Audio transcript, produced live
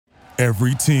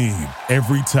Every team,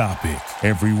 every topic,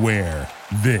 everywhere.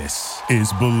 This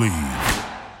is Believe.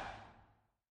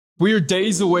 We are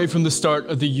days away from the start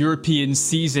of the European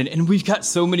season, and we've got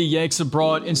so many Yanks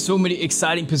abroad in so many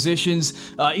exciting positions,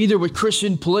 either with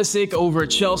Christian Pulisic over at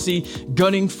Chelsea,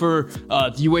 gunning for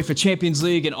the UEFA Champions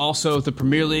League and also the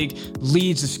Premier League.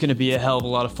 Leeds is going to be a hell of a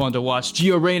lot of fun to watch.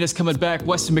 Gio Reyna's coming back.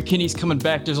 Weston McKennie's coming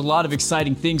back. There's a lot of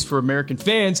exciting things for American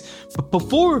fans. But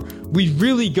before we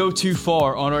really go too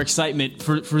far on our excitement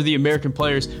for the American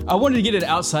players, I wanted to get an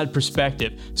outside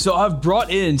perspective. So I've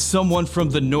brought in someone from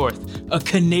the North, a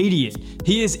Canadian.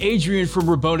 He is Adrian from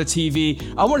Rabona TV.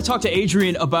 I want to talk to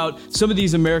Adrian about some of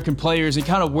these American players and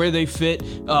kind of where they fit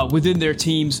within their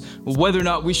teams, whether or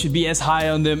not we should be as high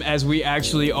on them as we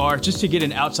actually are, just to get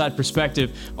an outside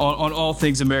perspective on all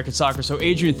things American soccer. So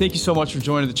Adrian, thank you so much for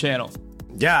joining the channel.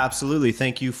 Yeah, absolutely.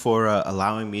 Thank you for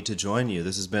allowing me to join you.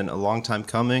 This has been a long time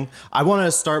coming. I want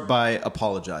to start by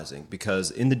apologizing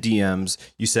because in the DMs,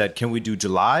 you said, can we do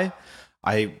July?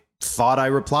 I thought I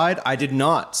replied. I did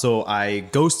not. So I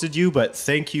ghosted you, but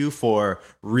thank you for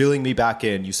reeling me back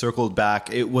in. You circled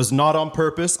back. It was not on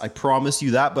purpose. I promise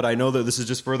you that, but I know that this is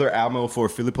just further ammo for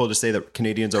Filippo to say that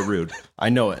Canadians are rude. I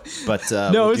know it, but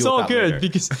no, it's all good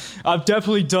because I've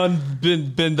definitely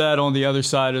been that on the other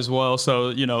side as well. So,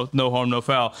 you know, no harm, no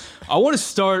foul. I want to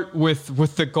start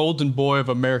with the golden boy of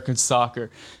American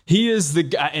soccer. He is the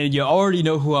guy, and you already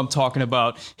know who I'm talking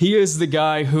about. He is the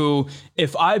guy who,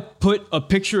 if I put a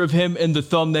picture of him in the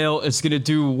thumbnail, it's going to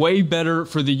do way better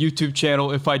for the YouTube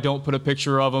channel if I don't put a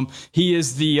picture of him. He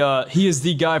is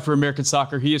the guy for American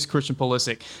soccer. He is Christian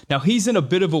Pulisic. Now, he's in a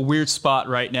bit of a weird spot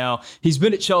right now. He's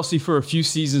been at Chelsea for a few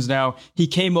seasons now. He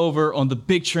came over on the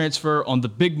big transfer, on the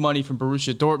big money from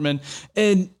Borussia Dortmund,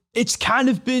 and it's kind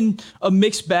of been a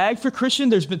mixed bag for Christian.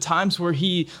 There's been times where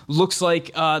he looks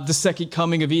like the second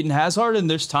coming of Eden Hazard, and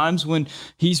there's times when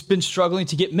he's been struggling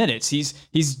to get minutes.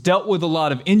 He's dealt with a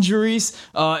lot of injuries,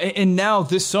 and now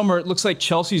this summer it looks like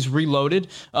Chelsea's reloaded,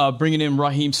 bringing in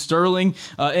Raheem Sterling,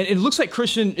 and it looks like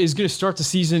Christian is going to start the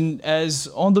season as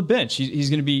on the bench. He's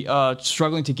going to be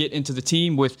struggling to get into the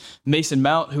team with Mason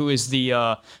Mount, who is the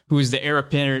heir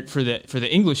apparent for the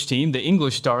English team, the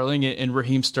English darling, and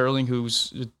Raheem Sterling,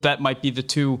 that might be the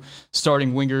two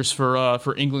starting wingers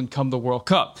for England come the World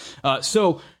Cup.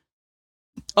 So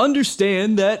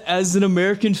understand that as an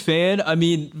American fan, I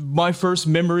mean, my first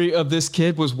memory of this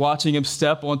kid was watching him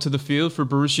step onto the field for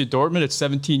Borussia Dortmund at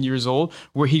 17 years old,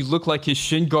 where he looked like his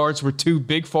shin guards were too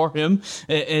big for him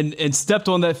and stepped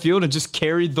on that field and just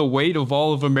carried the weight of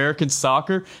all of American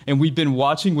soccer. And we've been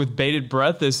watching with bated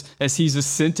breath as he's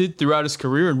ascended throughout his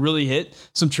career and really hit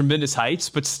some tremendous heights,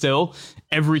 but still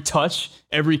every touch,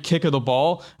 every kick of the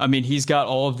ball, I mean, he's got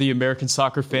all of the American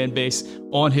soccer fan base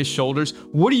on his shoulders.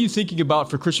 What are you thinking about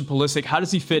for Christian Pulisic? How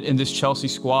does he fit in this Chelsea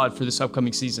squad for this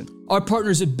upcoming season? Our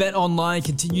partners at BetOnline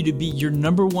continue to be your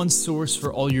number one source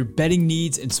for all your betting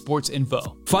needs and sports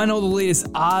info. Find all the latest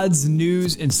odds,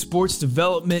 news, and sports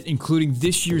development, including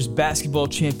this year's basketball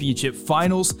championship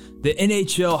finals, the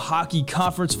NHL Hockey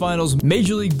Conference Finals,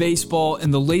 Major League Baseball,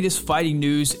 and the latest fighting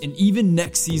news, and even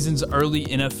next season's early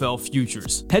NFL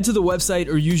futures. Head to the website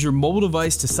or use your mobile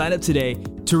device to sign up today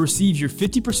to receive your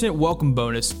 50% welcome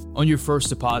bonus on your first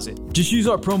deposit. Just use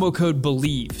our promo code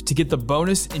BELIEVE to get the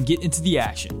bonus and get into the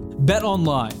action. Bet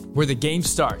online, where the game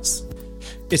starts.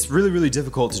 It's really, really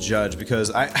difficult to judge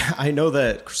because I know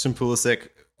that Christian Pulisic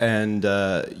and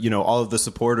all of the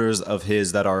supporters of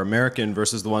his that are American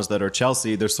versus the ones that are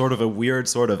Chelsea, there's sort of a weird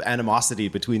sort of animosity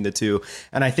between the two.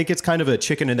 And I think it's kind of a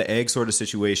chicken and the egg sort of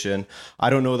situation.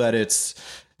 I don't know that it's,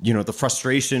 the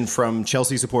frustration from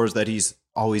Chelsea supporters that he's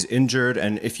always injured.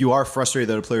 And if you are frustrated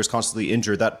that a player is constantly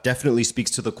injured, that definitely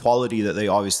speaks to the quality that they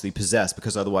obviously possess,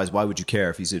 because otherwise, why would you care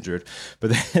if he's injured?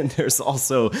 But then there's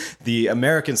also the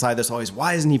American side that's always,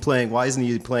 why isn't he playing? Why isn't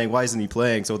he playing? Why isn't he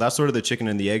playing? So that's sort of the chicken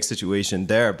and the egg situation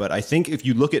there. But I think if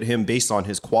you look at him based on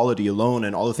his quality alone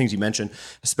and all the things you mentioned,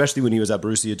 especially when he was at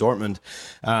Borussia Dortmund,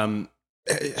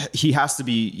 he has to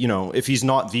be, if he's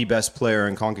not the best player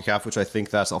in CONCACAF, which I think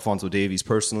that's Alphonso Davies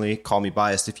personally, call me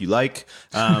biased if you like.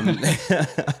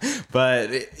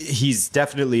 But he's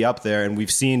definitely up there, and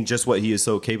we've seen just what he is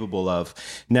so capable of.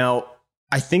 Now,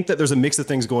 I think that there's a mix of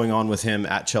things going on with him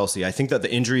at Chelsea. I think that the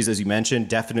injuries, as you mentioned,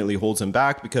 definitely holds him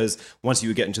back, because once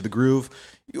you get into the groove,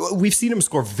 we've seen him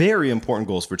score very important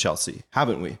goals for Chelsea,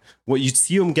 haven't we? What you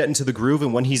see him get into the groove,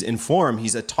 and when he's in form,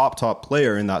 he's a top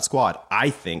player in that squad,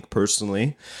 I think,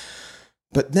 personally.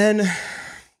 But then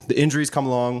the injuries come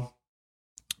along,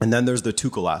 and then there's the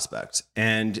Tuchel aspect.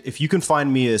 And if you can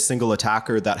find me a single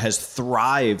attacker that has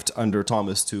thrived under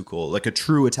Thomas Tuchel, like a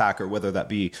true attacker, whether that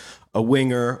be a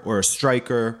winger or a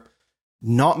striker,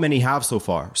 not many have so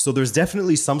far. So there's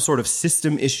definitely some sort of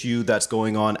system issue that's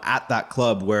going on at that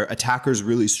club where attackers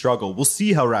really struggle. We'll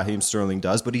see how Raheem Sterling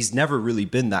does, but he's never really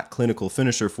been that clinical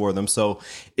finisher for them. So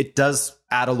it does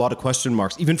add a lot of question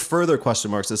marks, even further question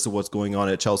marks as to what's going on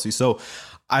at Chelsea. So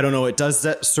I don't know. It does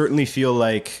certainly feel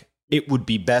like it would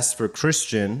be best for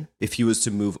Christian if he was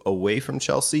to move away from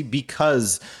Chelsea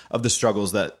because of the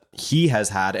struggles that he has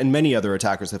had and many other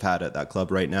attackers have had at that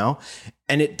club right now.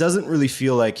 And it doesn't really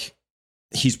feel like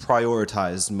he's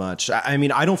prioritized much. I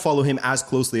mean, I don't follow him as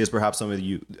closely as perhaps some of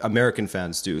you American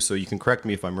fans do, so you can correct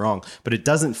me if I'm wrong, but it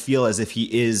doesn't feel as if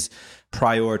he is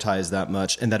prioritized that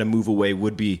much and that a move away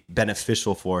would be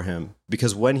beneficial for him.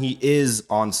 Because when he is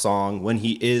on song, when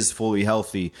he is fully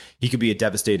healthy, he could be a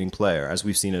devastating player, as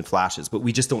we've seen in flashes, but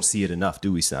we just don't see it enough,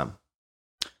 do we, Sam?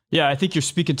 Yeah, I think you're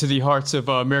speaking to the hearts of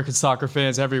American soccer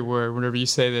fans everywhere whenever you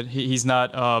say that he's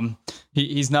not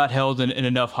he's not held in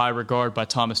enough high regard by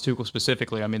Thomas Tuchel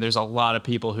specifically. I mean, there's a lot of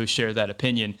people who share that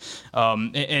opinion.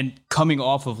 And coming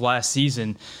off of last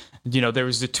season, you know, there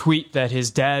was a tweet that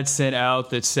his dad sent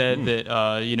out that said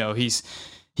that you know,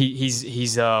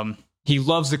 he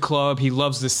loves the club, he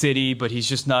loves the city, but he's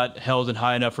just not held in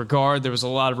high enough regard. There was a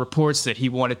lot of reports that he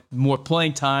wanted more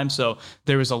playing time, so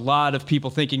there was a lot of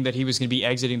people thinking that he was going to be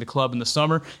exiting the club in the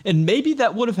summer. And maybe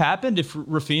that would have happened if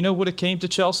Rafinha would have came to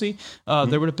Chelsea.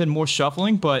 There would have been more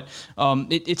shuffling, but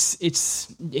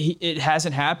it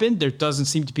hasn't happened. There doesn't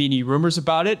seem to be any rumors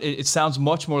about it. It sounds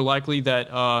much more likely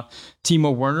that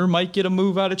Timo Werner might get a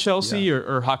move out of Chelsea,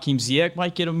 or Hakim Ziyech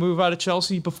might get a move out of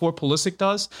Chelsea before Pulisic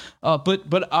does.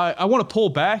 But I want to pull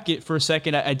back it for a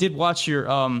second. I did watch your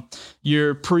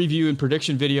preview and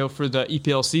prediction video for the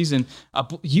EPL season.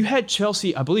 You had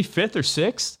Chelsea, I believe, 5th or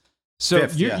 6th. So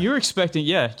you're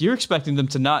expecting them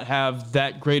to not have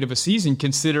that great of a season,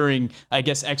 considering, I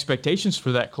guess, expectations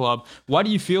for that club. Why do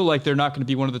you feel like they're not going to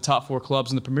be one of the top 4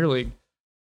 clubs in the Premier League?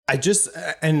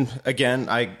 And again,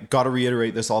 I got to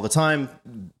reiterate this all the time.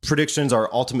 Predictions are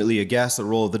ultimately a guess, a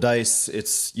roll of the dice.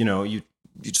 It's, you know, you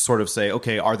just sort of say,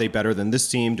 okay, are they better than this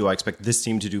team? Do I expect this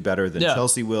team to do better than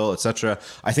Chelsea will, etc.?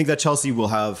 I think that Chelsea will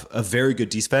have a very good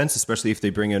defense, especially if they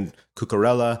bring in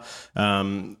Cucurella.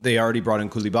 They already brought in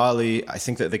Koulibaly. I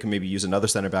think that they can maybe use another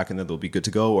center back and then they'll be good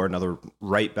to go, or another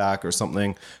right back or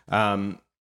something.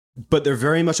 But they're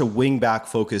very much a wing-back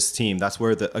focused team. That's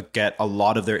where they get a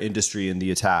lot of their industry in the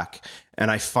attack.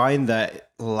 And I find that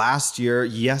last year,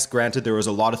 yes, granted, there was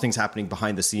a lot of things happening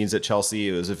behind the scenes at Chelsea.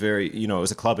 It was it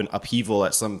was a club in upheaval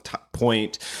at some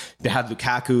point. They had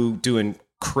Lukaku doing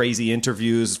crazy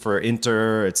interviews for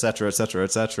Inter, et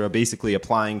cetera, basically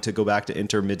applying to go back to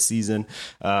Inter mid-season.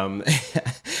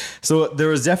 So there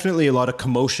was definitely a lot of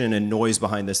commotion and noise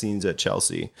behind the scenes at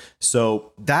Chelsea.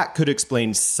 So that could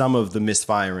explain some of the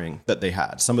misfiring that they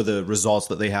had, some of the results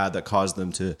that they had that caused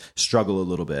them to struggle a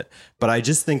little bit. But I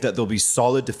just think that they'll be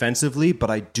solid defensively, but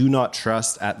I do not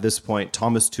trust at this point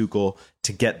Thomas Tuchel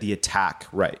to get the attack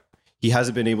right. He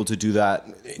hasn't been able to do that.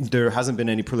 There hasn't been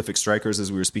any prolific strikers,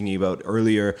 as we were speaking about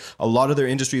earlier. A lot of their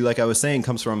industry, like I was saying,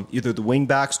 comes from either the wing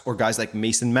backs or guys like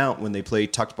Mason Mount when they play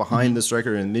tucked behind the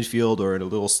striker in midfield, or in a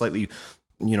little slightly,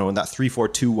 you know, in that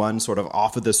 3-4-2-1 sort of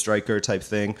off of the striker type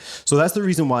thing. So that's the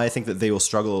reason why I think that they will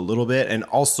struggle a little bit. And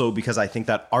also because I think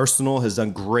that Arsenal has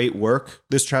done great work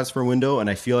this transfer window.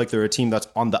 And I feel like they're a team that's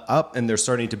on the up and they're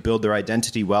starting to build their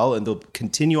identity well. And they'll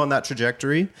continue on that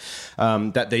trajectory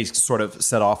that they sort of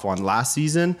set off on last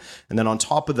season. And then on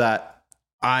top of that,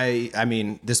 I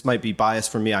mean, this might be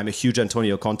biased for me. I'm a huge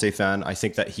Antonio Conte fan. I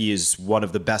think that he is one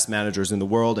of the best managers in the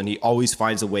world, and he always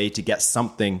finds a way to get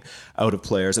something out of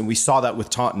players. And we saw that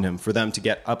with Tottenham, for them to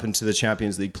get up into the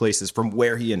Champions League places from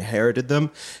where he inherited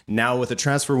them. Now with a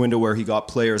transfer window where he got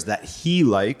players that he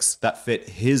likes, that fit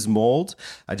his mold,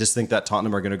 I just think that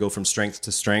Tottenham are going to go from strength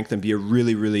to strength and be a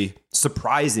really, really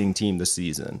surprising team this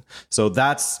season. So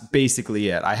that's basically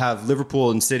it. I have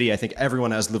Liverpool and City. I think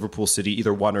everyone has Liverpool, City,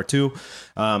 either 1 or 2.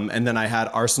 And then I had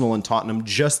Arsenal and Tottenham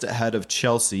just ahead of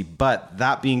Chelsea. But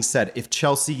that being said, if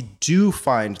Chelsea do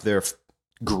find their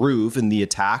groove in the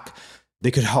attack,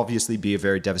 they could obviously be a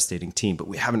very devastating team, but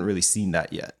we haven't really seen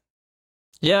that yet.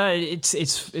 Yeah,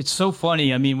 it's so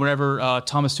funny. I mean, whenever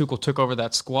Thomas Tuchel took over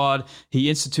that squad, he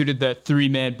instituted that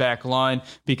 3-man back line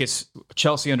because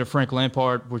Chelsea under Frank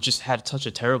Lampard had such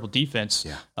a terrible defense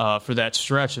for that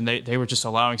stretch, and they were just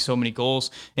allowing so many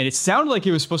goals. And it sounded like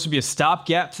it was supposed to be a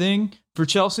stopgap thing for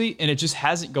Chelsea, and it just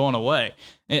hasn't gone away.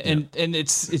 And it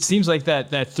seems like that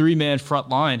 3-man front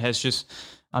line has just,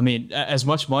 I mean, as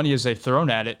much money as they've thrown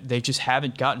at it, they just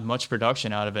haven't gotten much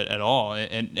production out of it at all.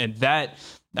 And that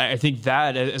I think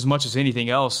that, as much as anything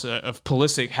else, of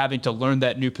Pulisic having to learn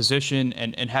that new position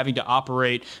and having to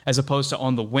operate as opposed to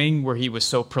on the wing where he was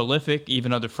so prolific,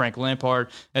 even under Frank Lampard,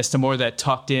 as to more that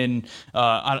tucked in,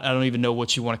 I don't even know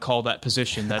what you want to call that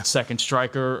position, that second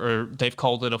striker, or they've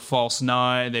called it a false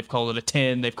 9, they've called it a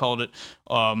 10, they've called it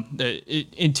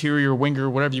interior winger,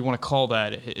 whatever you want to call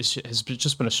that. It has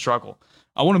just been a struggle.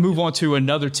 I want to move on to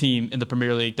another team in the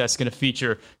Premier League that's going to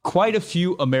feature quite a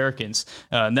few Americans,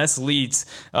 and that's Leeds.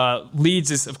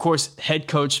 Leeds is, of course, head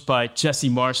coached by Jesse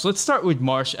Marsch. Let's start with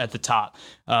Marsch at the top.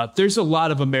 There's a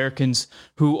lot of Americans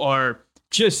who are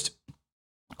just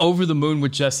over the moon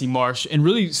with Jesse Marsch and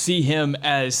really see him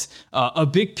as a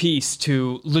big piece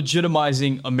to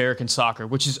legitimizing American soccer,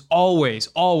 which is always,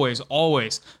 always,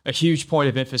 always a huge point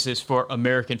of emphasis for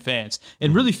American fans.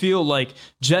 And really feel like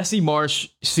Jesse Marsch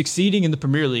succeeding in the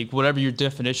Premier League, whatever your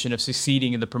definition of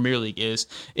succeeding in the Premier League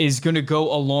is going to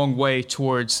go a long way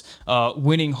towards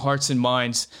winning hearts and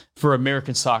minds for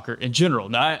American soccer in general.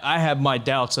 Now, I have my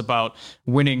doubts about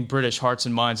winning British hearts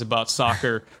and minds about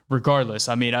soccer regardless.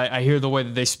 I mean, I hear the way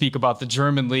that they speak about the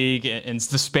German league and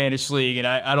the Spanish league, and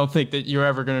I don't think that you're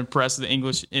ever going to impress the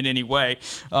English in any way.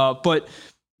 But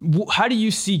how do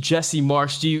you see Jesse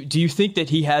Marsch? Do you think that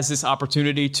he has this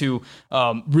opportunity to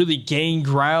really gain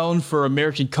ground for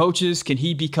American coaches? Can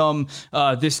he become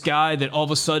this guy that all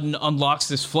of a sudden unlocks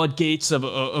this floodgates of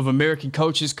American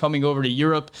coaches coming over to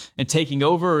Europe and taking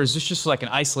over? Or is this just like an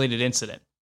isolated incident?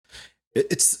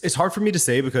 It's hard for me to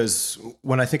say because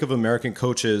when I think of American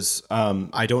coaches,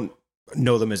 I don't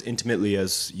know them as intimately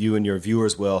as you and your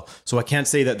viewers will. So I can't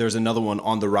say that there's another one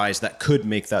on the rise that could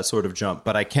make that sort of jump.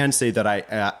 But I can say that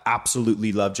I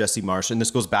absolutely love Jesse Marsch. And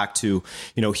this goes back to,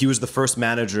 he was the first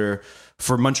manager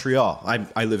for Montreal.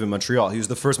 I live in Montreal. He was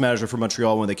the first manager for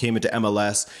Montreal when they came into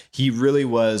MLS. He really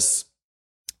was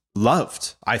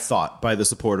loved, I thought, by the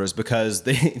supporters because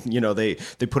they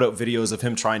put out videos of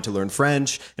him trying to learn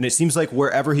French. And it seems like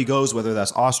wherever he goes, whether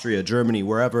that's Austria, Germany,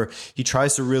 wherever, he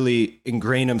tries to really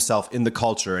ingrain himself in the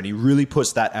culture and he really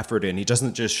puts that effort in. He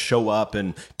doesn't just show up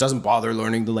and doesn't bother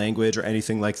learning the language or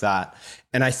anything like that.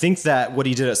 And I think that what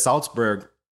he did at Salzburg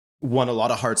won a lot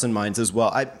of hearts and minds as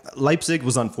well. Leipzig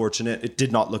was unfortunate. It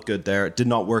did not look good there. It did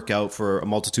not work out for a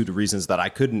multitude of reasons that I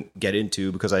couldn't get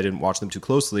into because I didn't watch them too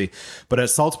closely. But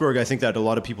at Salzburg, I think that a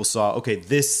lot of people saw, okay,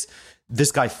 this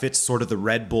guy fits sort of the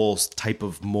Red Bulls type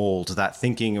of mold, that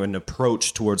thinking and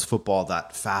approach towards football,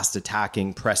 that fast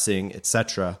attacking, pressing,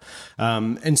 etc.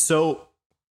 And so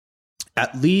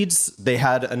at Leeds, they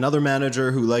had another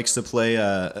manager who likes to play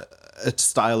a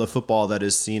style of football that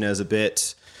is seen as a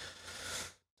bit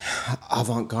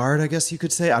avant-garde, I guess you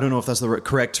could say. I don't know if that's the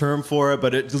correct term for it,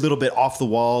 but it's a little bit off the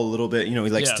wall, a little bit, he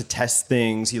likes to test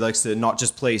things. He likes to not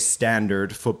just play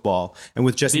standard football. And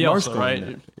with Jesse Marsch going right?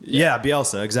 there, yeah,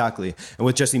 Bielsa, exactly. And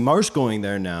with Jesse Marsch going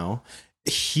there now,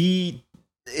 he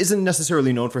isn't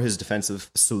necessarily known for his defensive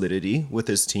solidity with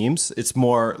his teams. It's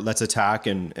more, let's attack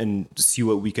and see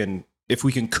if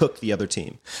we can cook the other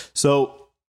team. So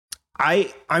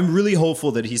I'm really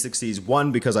hopeful that he succeeds.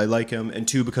 One, because I like him, and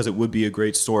two, because it would be a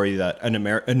great story that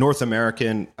a North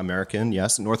American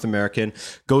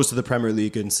goes to the Premier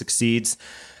League and succeeds.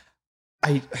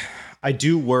 I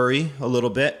do worry a little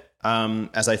bit,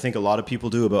 as I think a lot of people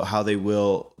do, about how they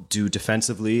will do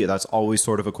defensively. That's always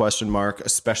sort of a question mark,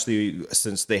 especially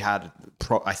since they had,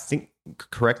 I think,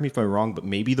 correct me if I'm wrong, but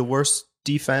maybe the worst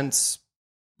defense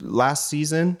last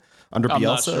season under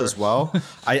Bielsa as well.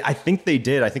 I think they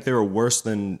did. I think they were worse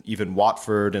than even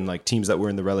Watford and like teams that were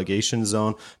in the relegation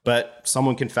zone. But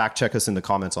someone can fact check us in the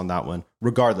comments on that one.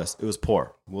 Regardless, it was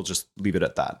poor. We'll just leave it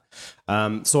at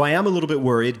that. So I am a little bit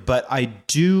worried, but I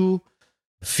do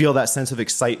feel that sense of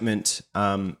excitement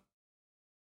in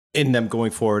them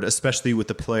going forward, especially with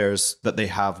the players that they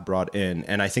have brought in.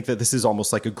 And I think that this is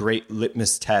almost like a great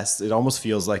litmus test. It almost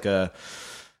feels like a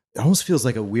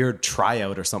weird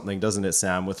tryout or something, doesn't it,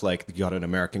 Sam? With like, you got an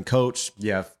American coach,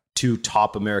 you have two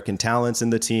top American talents in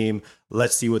the team.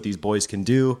 Let's see what these boys can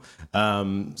do.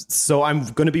 So I'm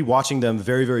going to be watching them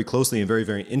very, very closely and very,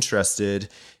 very interested.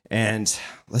 And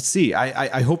let's see.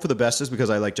 I hope for the best just because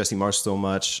I like Jesse Marsch so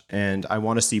much, and I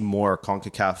want to see more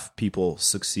CONCACAF people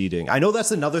succeeding. I know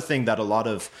that's another thing that a lot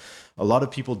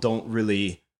of people don't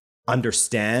really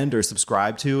understand or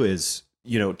subscribe to is,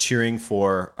 cheering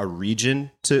for a region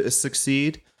to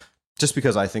succeed, just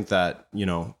because I think that,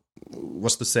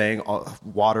 what's the saying?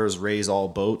 Waters raise all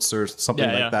boats or something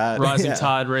like that. Rising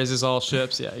tide raises all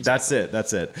ships. Yeah, exactly.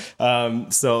 That's it.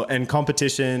 So, and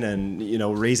competition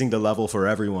and, raising the level for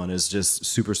everyone is just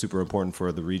super, super important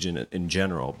for the region in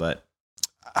general. But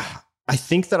I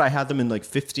think that I had them in like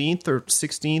 15th or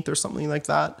 16th or something like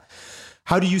that.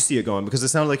 How do you see it going? Because it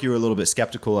sounded like you were a little bit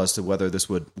skeptical as to whether this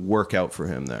would work out for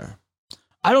him there.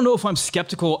 I don't know if I'm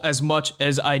skeptical as much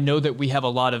as I know that we have a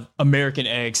lot of American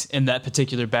eggs in that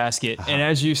particular basket. And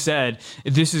as you said,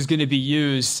 this is going to be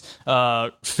used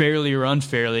fairly or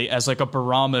unfairly as like a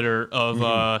barometer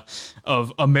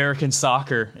of American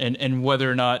soccer and whether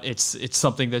or not it's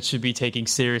something that should be taken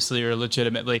seriously or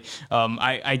legitimately.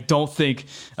 I don't think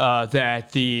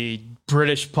that the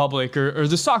British public or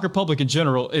the soccer public in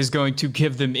general is going to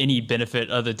give them any benefit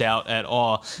of the doubt at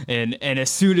all. And as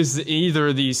soon as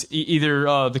either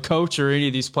the coach or any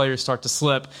of these players start to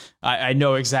slip, I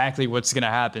know exactly what's going to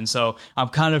happen. So I'm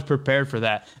kind of prepared for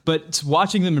that. But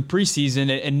watching them in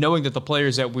preseason and knowing that the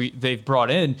players that they've brought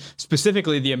in,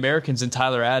 specifically the Americans and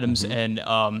Tyler Adams and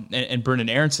Brendan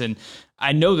Aronson,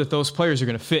 I know that those players are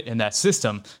going to fit in that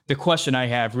system. The question I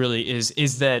have really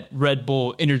is that Red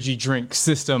Bull energy drink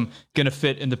system going to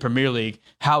fit in the Premier League?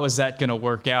 How is that going to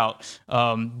work out?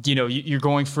 You're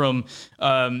going from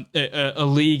a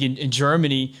league in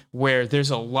Germany where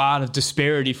there's a lot of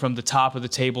disparity from the top of the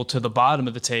table to the bottom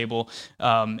of the table.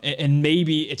 And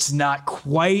maybe it's not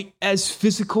quite as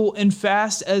physical and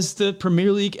fast as the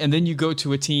Premier League. And then you go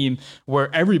to a team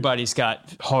where everybody's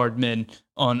got hard men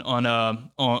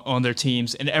on their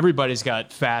teams, and everybody's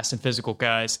got fast and physical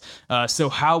guys. So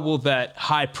how will that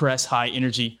high press, high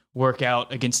energy work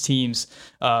out against teams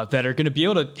that are going to be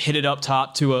able to hit it up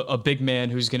top to a big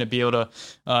man who's going to be able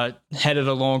to head it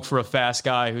along for a fast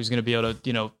guy who's going to be able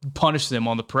to punish them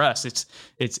on the press?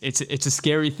 It's a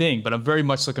scary thing, but I'm very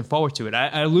much looking forward to it.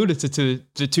 I alluded to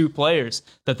the two players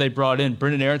that they brought in,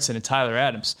 Brendan Aronson and Tyler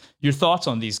Adams. Your thoughts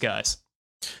on these guys?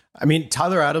 I mean,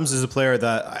 Tyler Adams is a player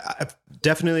that I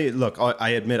definitely, look, I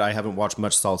admit I haven't watched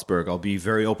much Salzburg. I'll be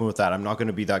very open with that. I'm not going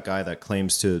to be that guy that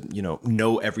claims to,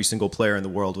 know every single player in the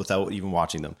world without even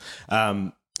watching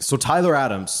them. So Tyler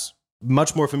Adams,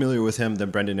 much more familiar with him than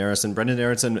Brendan Aronson. Brendan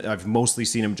Aronson, I've mostly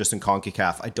seen him just in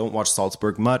CONCACAF. I don't watch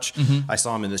Salzburg much. I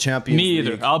saw him in the Champions League.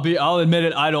 Me either. I'll admit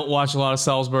it. I don't watch a lot of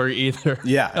Salzburg either.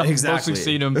 Yeah, exactly. I've mostly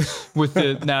seen him with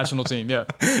the national team. Yeah.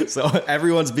 So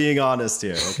everyone's being honest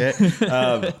here.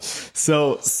 Okay.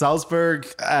 So Salzburg,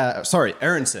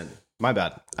 Aronson, my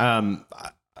bad.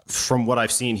 From what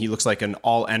I've seen, he looks like an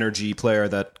all-energy player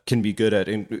that can be good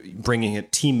at bringing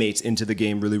teammates into the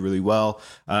game really, really well.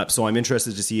 So I'm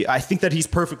interested to see. I think that he's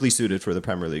perfectly suited for the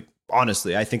Premier League.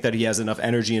 Honestly, I think that he has enough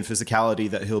energy and physicality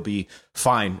that he'll be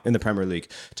fine in the Premier League.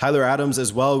 Tyler Adams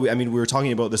as well. I mean, we were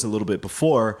talking about this a little bit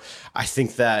before. I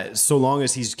think that so long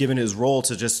as he's given his role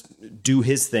to just do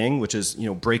his thing, which is,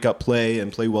 break up play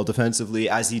and play well defensively,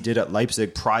 as he did at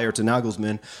Leipzig prior to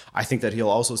Nagelsmann, I think that he'll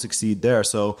also succeed there.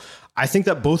 So I think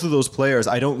that both of those players,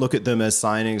 I don't look at them as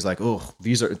signings like,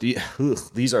 these are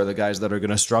the guys that are going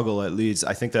to struggle at Leeds.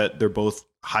 I think that they're both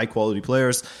high quality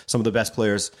players, some of the best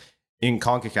players in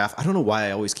CONCACAF. I don't know why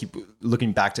I always keep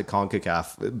looking back to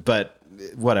CONCACAF, but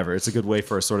whatever. It's a good way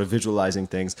for sort of visualizing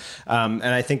things. And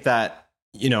I think that,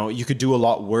 you could do a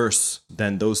lot worse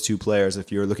than those two players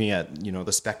if you're looking at,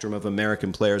 the spectrum of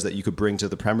American players that you could bring to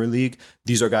the Premier League.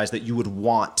 These are guys that you would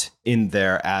want in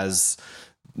there as,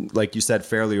 like you said,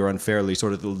 fairly or unfairly,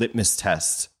 sort of the litmus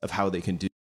test of how they can do.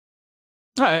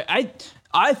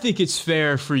 I think it's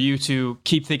fair for you to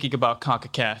keep thinking about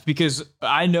CONCACAF because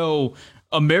I know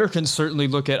Americans certainly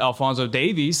look at Alphonso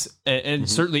Davies, and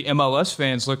certainly MLS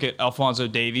fans look at Alphonso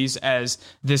Davies as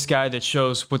this guy that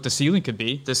shows what the ceiling could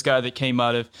be, this guy that came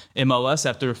out of MLS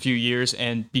after a few years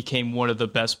and became one of the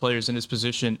best players in his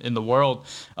position in the world.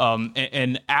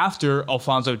 And after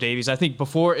Alphonso Davies, I think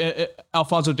before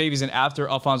Alphonso Davies and after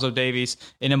Alphonso Davies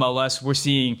in MLS, we're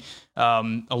seeing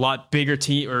a lot bigger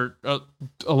team or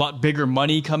a lot bigger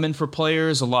money come in for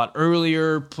players a lot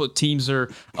earlier. Teams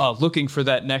are looking for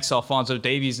that next Alphonso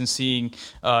Davies and seeing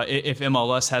if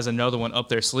MLS has another one up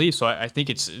their sleeve. So I think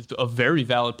it's a very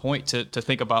valid point to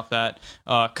think about that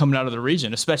coming out of the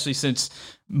region, especially since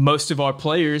most of our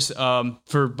players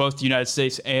for both the United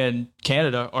States and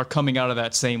Canada are coming out of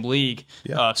that same league.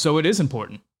 Yeah. So it is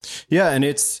important. Yeah, and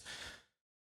it's,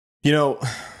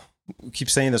 we keep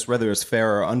saying this, whether it's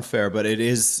fair or unfair, but it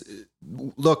is,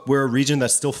 look, we're a region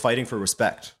that's still fighting for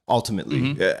respect,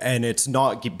 ultimately. And it's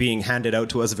not being handed out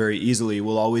to us very easily.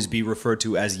 We'll always be referred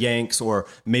to as Yanks or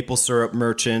maple syrup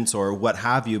merchants or what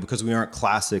have you, because we aren't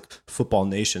classic football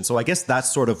nation. So I guess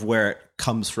that's sort of where it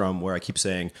comes from, where I keep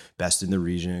saying best in the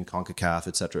region, CONCACAF,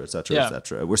 et cetera, et cetera, et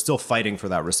cetera. We're still fighting for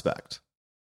that respect.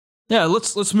 Yeah,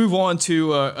 let's move on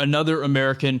to another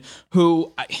American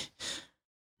who...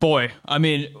 Boy, I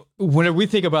mean, When we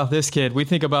think about this kid, we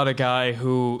think about a guy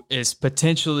who is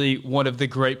potentially one of the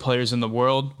great players in the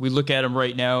world. We look at him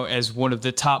right now as one of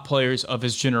the top players of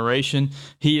his generation.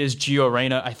 He is Gio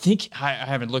Reyna. I think I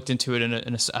haven't looked into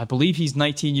it. I believe he's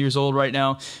 19 years old right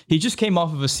now. He just came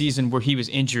off of a season where he was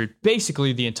injured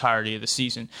basically the entirety of the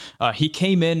season. He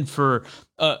came in for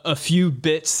a few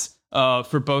bits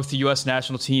for both the U.S.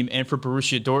 national team and for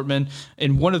Borussia Dortmund.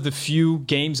 In one of the few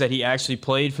games that he actually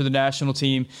played for the national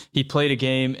team, he played a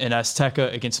game in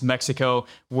Azteca against Mexico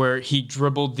where he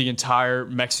dribbled the entire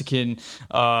Mexican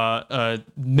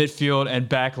midfield and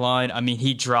back line. I mean,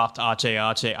 he dropped Ache.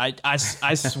 I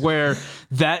swear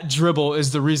that dribble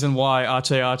is the reason why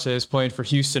Ache is playing for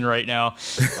Houston right now.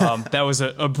 That was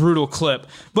a brutal clip.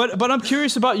 But I'm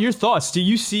curious about your thoughts. Do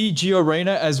you see Gio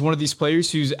Reyna as one of these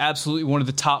players who's absolutely one of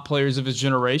the top players of his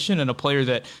generation and a player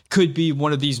that could be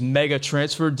one of these mega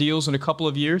transfer deals in a couple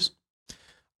of years?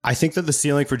 I think that the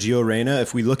ceiling for Gio Reyna,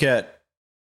 if we look at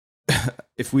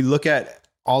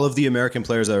all of the American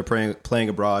players that are playing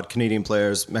abroad, Canadian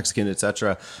players, Mexican,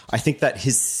 etc., I think that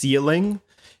his ceiling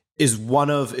is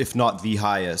one of, if not the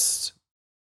highest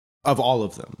of all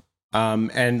of them.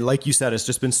 And like you said, it's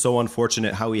just been so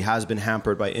unfortunate how he has been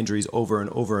hampered by injuries over and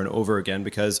over and over again,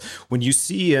 because when you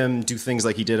see him do things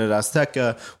like he did at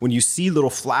Azteca, when you see little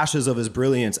flashes of his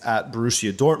brilliance at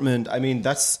Borussia Dortmund, I mean,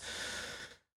 that's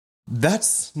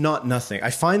not nothing. I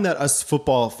find that us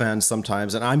football fans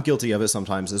sometimes, and I'm guilty of it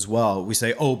sometimes as well, we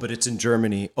say, oh, but it's in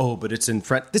Germany. Oh, but it's in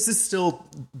France. This is still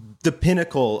the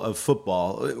pinnacle of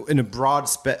football in a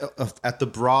at the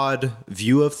broad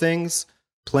view of things.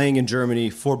 Playing in Germany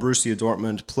for Borussia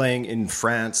Dortmund, playing in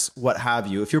France, what have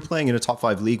you. If you're playing in a top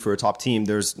 5 league for a top team,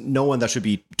 there's no one that should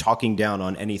be talking down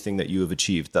on anything that you have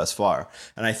achieved thus far.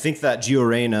 And I think that Gio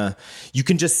Reyna, you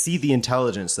can just see the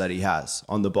intelligence that he has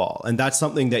on the ball. And that's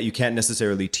something that you can't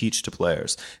necessarily teach to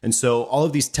players. And so all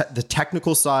of these, the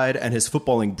technical side and his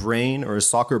footballing brain or his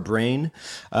soccer brain,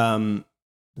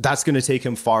 that's going to take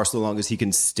him far so long as he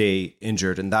can stay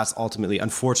injured. And that's ultimately,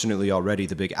 unfortunately, already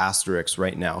the big asterisk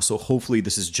right now. So hopefully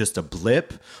this is just a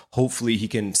blip. Hopefully he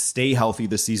can stay healthy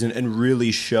this season and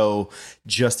really show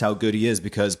just how good he is,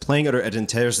 because playing under Edin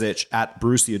Terzic at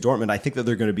Borussia Dortmund, I think that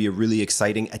they're going to be a really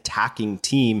exciting attacking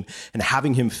team, and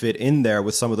having him fit in there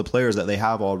with some of the players that they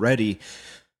have already,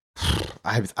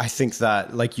 I think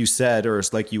that, like you said, or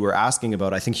like you were asking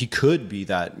about, I think he could be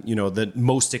that, the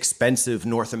most expensive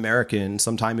North American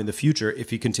sometime in the future if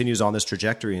he continues on this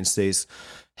trajectory and stays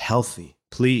healthy.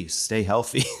 Please stay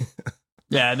healthy.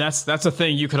 Yeah, that's a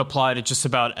thing you could apply to just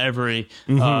about every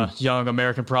young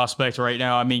American prospect right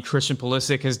now. I mean, Christian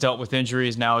Pulisic has dealt with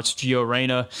injuries. Now it's Gio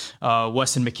Reyna.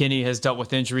 Weston McKennie has dealt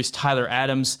with injuries. Tyler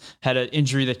Adams had an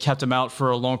injury that kept him out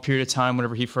for a long period of time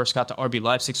whenever he first got to RB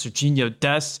Leipzig. Serginho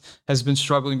Dest has been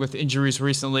struggling with injuries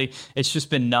recently. It's just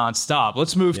been nonstop.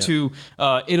 Let's move to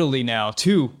Italy now,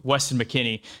 to Weston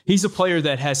McKennie. He's a player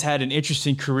that has had an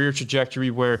interesting career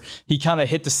trajectory where he kind of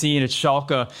hit the scene at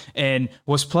Schalke and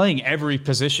was playing every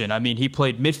position. I mean, he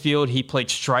played midfield, he played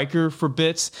striker for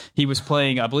bits. He was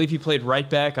playing, I believe he played right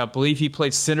back. I believe he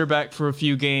played center back for a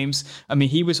few games. I mean,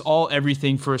 he was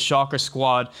everything for a Schalke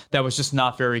squad that was just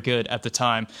not very good at the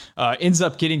time. Ends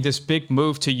up getting this big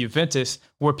move to Juventus,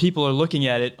 where people are looking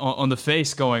at it on the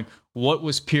face going, what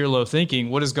was Pirlo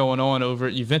thinking? What is going on over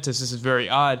at Juventus? This is very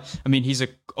odd. I mean, he's a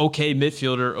okay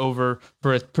midfielder over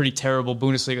for a pretty terrible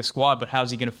Bundesliga squad, but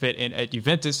how's he going to fit in at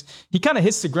Juventus? He kind of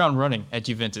hits the ground running at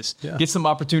Juventus, gets some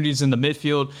opportunities in the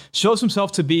midfield, shows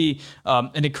himself to be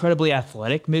an incredibly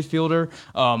athletic midfielder,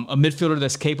 a midfielder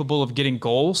that's capable of getting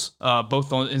goals,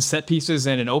 both in set pieces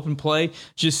and in open play.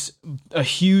 Just a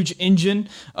huge engine,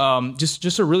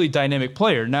 just a really dynamic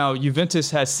player. Now,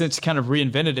 Juventus has since kind of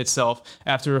reinvented itself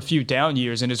after a few down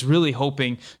years and is really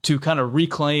hoping to kind of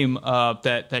reclaim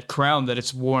that crown that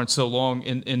it's worn so long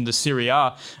in the Serie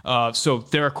A. So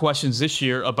there are questions this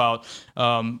year about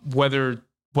whether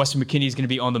Weston McKennie is going to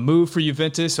be on the move for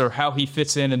Juventus or how he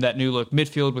fits in that new look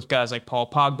midfield with guys like Paul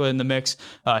Pogba in the mix.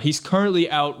 He's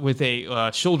currently out with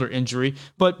a shoulder injury,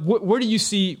 but where do you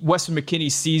see Weston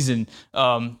McKennie's season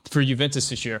for Juventus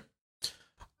this year?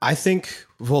 I think,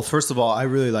 well, first of all, I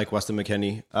really like Weston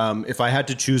McKennie. If I had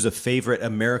to choose a favorite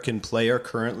American player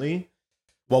currently,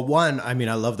 well, one, I mean,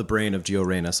 I love the brain of Gio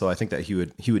Reyna, so I think that he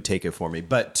would take it for me.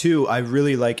 But two, I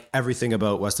really like everything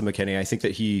about Weston McKennie. I think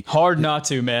that hard not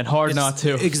to, man. Hard not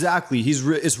to. Exactly.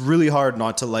 It's really hard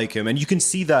not to like him. And you can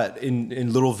see that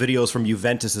in little videos from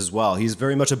Juventus as well. He's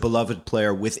very much a beloved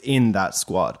player within that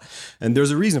squad. And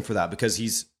there's a reason for that, because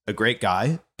he's a great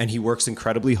guy and he works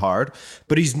incredibly hard,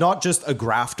 but he's not just a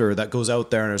grafter that goes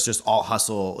out there and is just all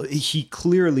hustle. He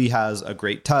clearly has a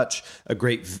great touch,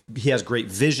 he has great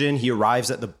vision. He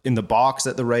arrives in the box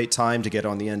at the right time to get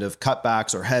on the end of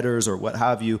cutbacks or headers or what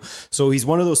have you. So he's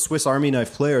one of those Swiss Army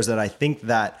knife players that I think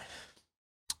that,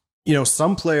 you know,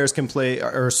 some players can play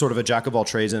or sort of a jack of all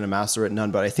trades and a master at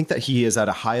none, but I think that he is at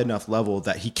a high enough level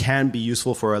that he can be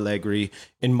useful for Allegri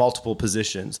in multiple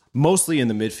positions, mostly in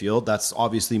the midfield. That's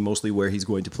obviously mostly where he's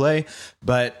going to play.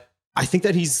 But I think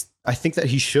that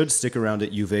he should stick around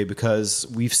at Juve because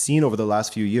we've seen over the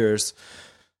last few years,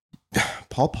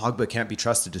 Paul Pogba can't be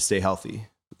trusted to stay healthy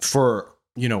for,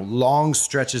 you know, long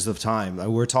stretches of time.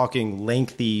 We're talking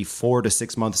lengthy 4 to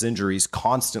 6 months injuries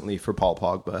constantly for Paul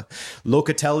Pogba.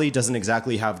 Locatelli doesn't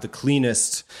exactly have the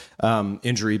cleanest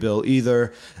injury bill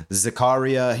either.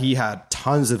 Zakaria, he had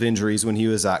tons of injuries when he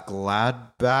was at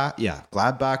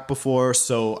Gladbach before.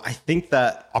 So I think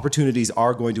that opportunities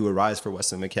are going to arise for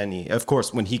Weston McKennie. Of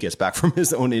course, when he gets back from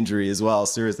his own injury as well.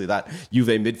 Seriously, that Juve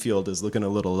midfield is looking a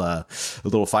little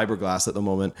fiberglass at the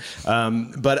moment.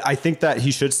 But I think that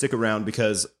he should stick around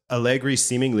because Allegri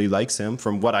seemingly likes him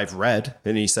from what I've read,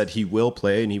 and he said he will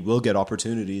play and he will get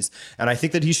opportunities. And I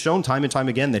think that he's shown time and time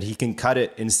again that he can cut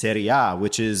it in Serie A,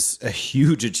 which is a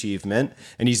huge achievement,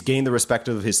 and he's gained the respect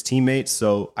of his teammates.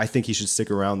 So I think he should stick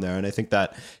around there, and I think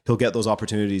that he'll get those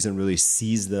opportunities and really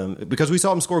seize them because we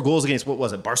saw him score goals against, what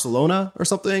was it, Barcelona or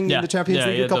something in the Champions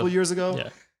League a couple of years ago.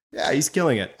 Yeah, he's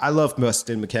killing it. I love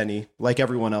Weston McKennie like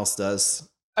everyone else does.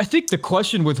 I think the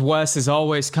question with Wes is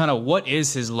always kind of what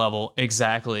is his level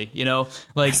exactly? You know,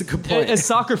 like as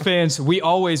soccer fans, we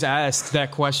always ask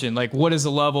that question, like what is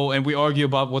the level? And we argue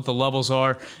about what the levels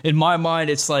are. In my mind,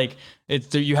 it's like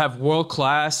you have world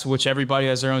class, which everybody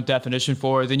has their own definition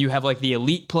for. Then you have like the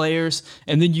elite players,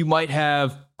 and then you might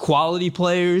have quality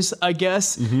players, I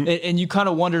guess. Mm-hmm. And you kind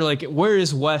of wonder, like, where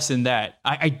is Wes in that?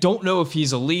 I don't know if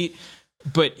he's elite,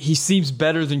 but he seems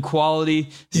better than quality.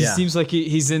 He seems like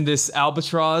he's in this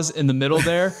albatross in the middle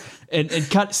there. and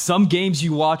kind of, some games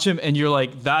you watch him and you're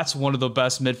like, that's one of the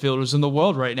best midfielders in the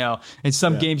world right now. And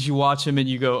some games you watch him and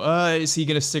you go, is he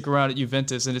going to stick around at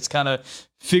Juventus? And it's kind of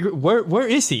where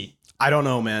is he? I don't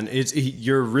know, man.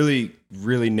 You're really,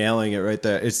 really nailing it right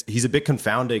there. He's a bit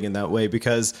confounding in that way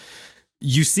because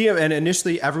you see him, and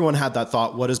initially everyone had that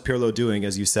thought, what is Pirlo doing,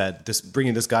 as you said,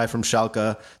 bringing this guy from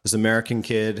Schalke, this American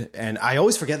kid. And I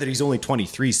always forget that he's only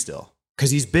 23 still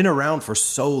because he's been around for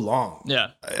so long.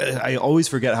 Yeah. I always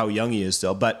forget how young he is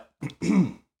still. But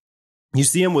you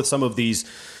see him with some of these,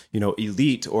 you know,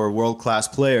 elite or world-class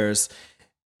players,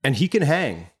 and he can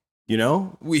hang. You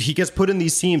know, he gets put in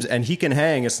these teams and he can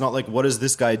hang. It's not like, what is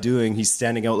this guy doing? He's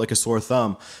standing out like a sore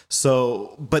thumb.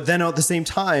 So, but then at the same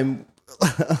time,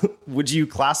 would you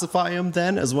classify him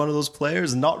then as one of those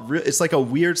players? Not really. It's like a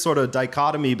weird sort of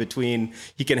dichotomy between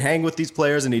he can hang with these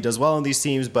players and he does well in these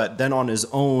teams, but then on his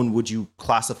own, would you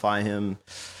classify him?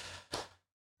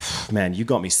 Man, you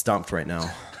got me stumped right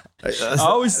now.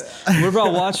 Whenever I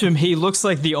watch him, he looks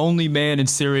like the only man in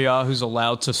Serie A who's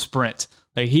allowed to sprint.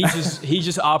 Like he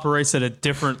just operates at a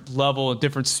different level, a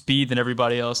different speed than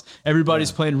everybody else. Everybody's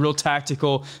playing real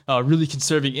tactical, really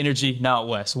conserving energy. Not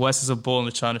Wes. Wes is a bull in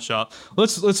the china shop.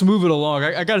 Let's move it along.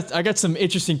 I got some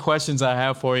interesting questions I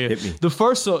have for you. Hit me. The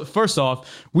first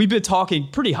off, we've been talking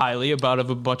pretty highly about a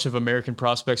bunch of American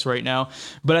prospects right now,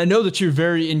 but I know that you're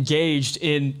very engaged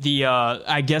in the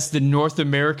I guess the North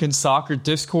American soccer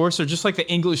discourse, or just like the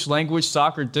English language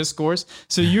soccer discourse.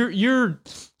 So you're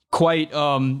quite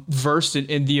versed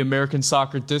in the American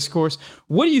soccer discourse.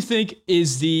 What do you think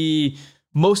is the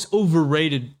most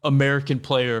overrated American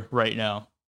player right now?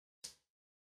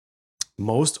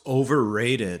 Most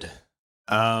overrated.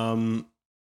 So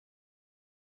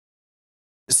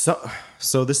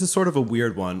this is sort of a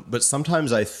weird one, but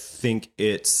sometimes I think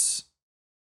it's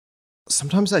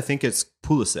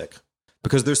Pulisic,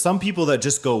 because there's some people that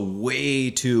just go way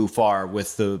too far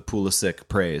with the Pulisic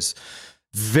praise.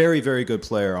 Very, very good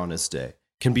player on his day.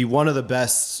 Can be one of the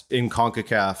best in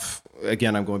CONCACAF.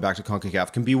 Again, I'm going back to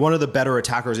CONCACAF. Can be one of the better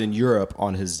attackers in Europe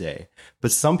on his day.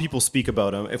 But some people speak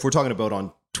about him, if we're talking about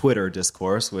on Twitter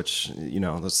discourse, which, you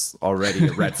know, that's already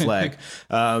a red flag.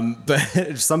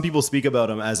 But some people speak about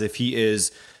him as if he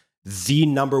is the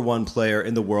number one player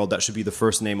in the world that should be the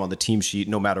first name on the team sheet,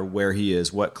 no matter where he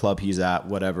is, what club he's at,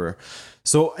 whatever.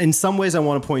 So in some ways, I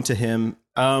want to point to him.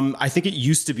 I think it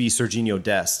used to be Serginho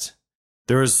Dest.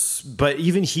 But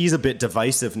even he's a bit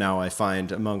divisive now, I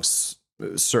find, amongst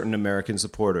certain American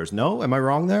supporters. No? Am I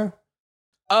wrong there?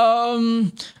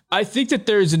 I think that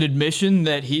there's an admission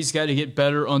that he's got to get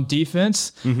better on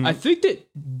defense. Mm-hmm. I think that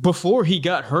before he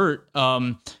got hurt,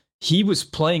 he was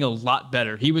playing a lot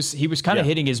better. He was kind of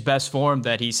hitting his best form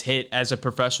that he's hit as a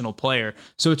professional player.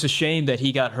 So it's a shame that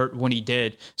he got hurt when he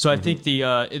did. So I think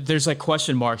there's like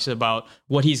question marks about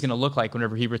what he's going to look like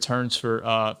whenever he returns for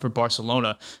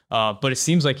Barcelona. But it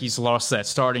seems like he's lost that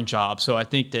starting job. So I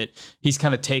think that he's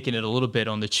kind of taken it a little bit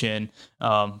on the chin.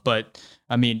 But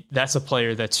I mean, that's a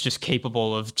player that's just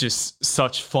capable of just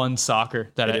such fun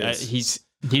soccer that he's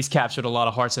captured a lot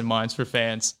of hearts and minds for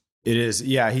fans. It is.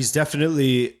 Yeah, he's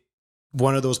definitely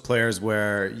one of those players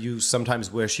where you sometimes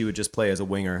wish he would just play as a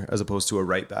winger as opposed to a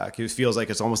right back. It feels like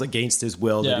it's almost against his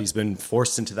will that he's been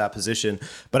forced into that position.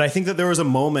 But I think that there was a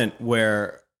moment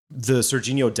where the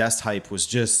Serginho Dest hype was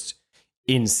just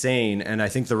insane. And I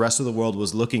think the rest of the world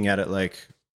was looking at it like,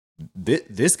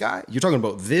 this guy? You're talking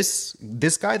about this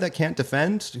guy that can't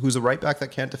defend, who's a right back that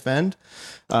can't defend?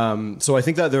 So I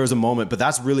think that there was a moment, but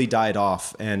that's really died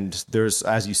off. And there's,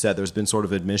 as you said, there's been sort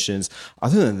of admissions.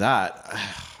 Other than that,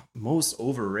 most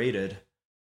overrated.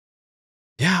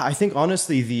 Yeah, I think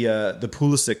honestly the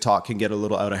Pulisic talk can get a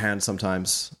little out of hand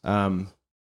sometimes,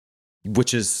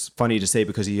 which is funny to say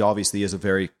because he obviously is a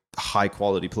very high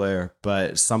quality player,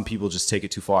 but some people just take it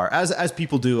too far, as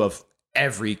people do of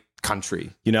every country,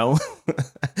 you know.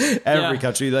 Every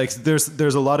country. Like there's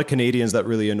a lot of Canadians that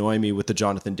really annoy me with the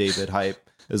Jonathan David hype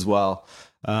as well.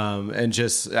 And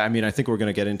just, I mean, I think we're going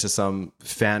to get into some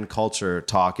fan culture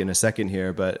talk in a second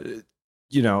here, but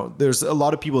you know, there's a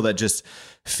lot of people that just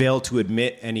fail to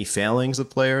admit any failings of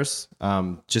players,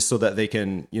 just so that they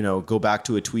can, you know, go back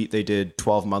to a tweet they did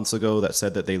 12 months ago that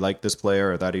said that they liked this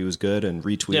player or that he was good and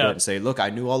retweet it and say, look, I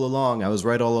knew all along, I was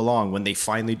right all along, when they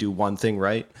finally do one thing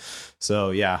right.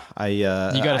 So yeah, you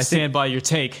got to stand by your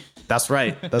take. That's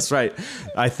right. That's right.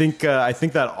 I think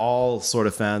that all sort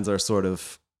of fans are sort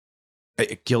of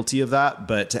guilty of that.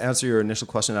 But to answer your initial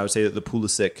question, I would say that the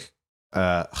Pulisic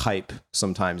hype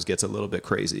sometimes gets a little bit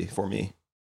crazy for me.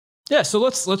 Yeah, so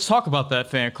let's talk about that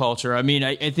fan culture. I mean,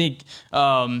 I think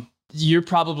you're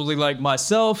probably like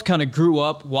myself, kind of grew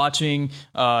up watching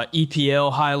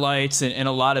EPL highlights and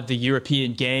a lot of the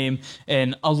European game,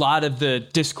 and a lot of the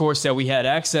discourse that we had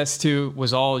access to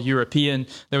was all European.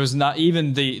 There was not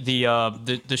even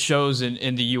the shows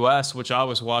in the US, which I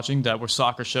was watching, that were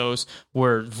soccer shows,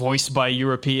 were voiced by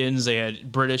Europeans. They had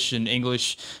British and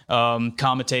English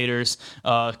commentators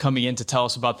coming in to tell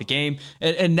us about the game.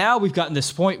 And now we've gotten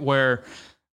this point where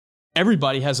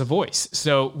everybody has a voice.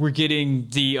 So we're getting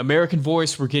the American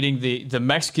voice, we're getting the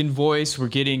Mexican voice, we're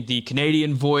getting the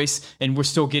Canadian voice, and we're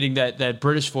still getting that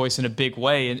British voice in a big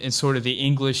way in sort of the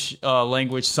English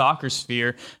language soccer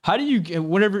sphere. How do you,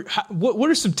 what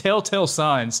are some telltale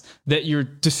signs that you're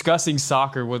discussing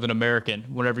soccer with an American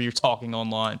whenever you're talking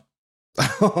online?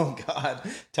 Oh God,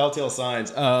 telltale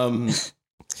signs.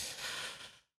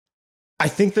 I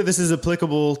think that this is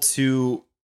applicable to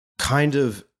kind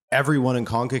of everyone in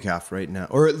CONCACAF right now,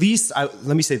 or at least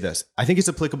let me say this. I think it's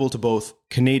applicable to both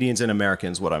Canadians and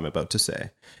Americans, what I'm about to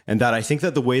say. And that I think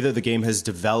that the way that the game has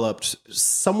developed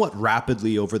somewhat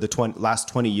rapidly over the last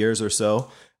 20 years or so,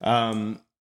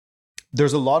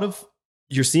 there's a lot of,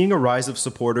 you're seeing a rise of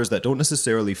supporters that don't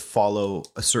necessarily follow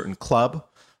a certain club,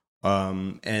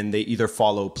 and they either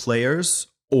follow players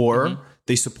or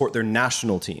they support their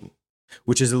national team,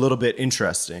 which is a little bit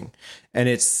interesting. And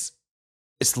it's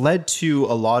led to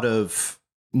a lot of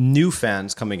new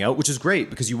fans coming out, which is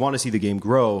great because you want to see the game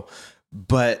grow.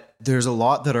 But there's a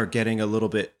lot that are getting a little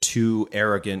bit too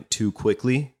arrogant too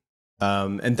quickly.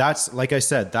 And that's, like I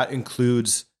said, that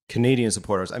includes Canadian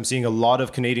supporters. I'm seeing a lot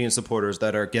of Canadian supporters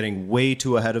that are getting way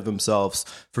too ahead of themselves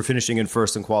for finishing in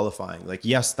first and qualifying. Like,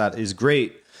 yes, that is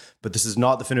great, but this is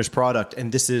not the finished product.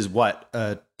 And this is what,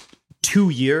 a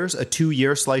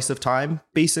 2-year slice of time,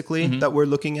 basically, that we're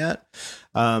looking at.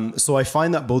 So I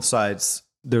find that both sides,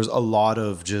 there's a lot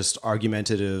of just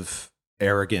argumentative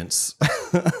arrogance.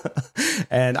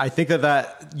 And I think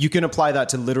that you can apply that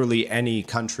to literally any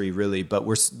country, really. But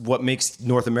what makes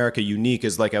North America unique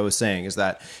is, like I was saying, is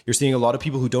that you're seeing a lot of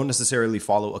people who don't necessarily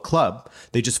follow a club.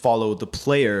 They just follow the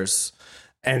players,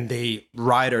 and they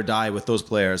ride or die with those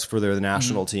players for their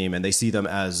national team. And they see them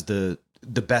as the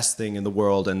best thing in the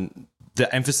world. And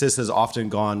the emphasis has often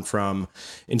gone from,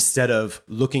 instead of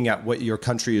looking at what your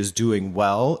country is doing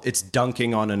well, it's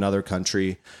dunking on another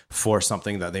country for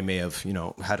something that they may have, you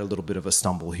know, had a little bit of a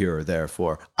stumble here or there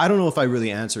for. I don't know if I really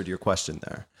answered your question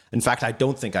there. In fact, I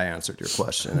don't think I answered your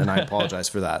question, and I apologize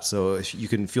for that. So if you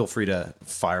can feel free to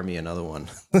fire me another one.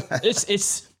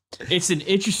 It's an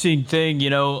interesting thing,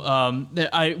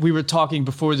 we were talking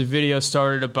before the video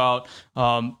started about,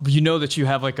 that you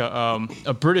have like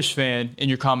a British fan in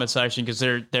your comment section because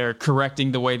they're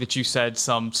correcting the way that you said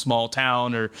some small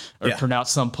town or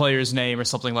pronounce some player's name or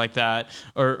something like that,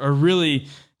 or really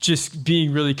just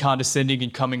being really condescending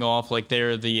and coming off like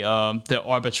they're the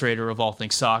arbitrator of all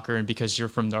things soccer, and because you're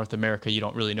from North America, you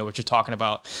don't really know what you're talking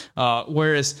about.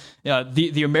 Whereas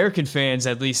the American fans,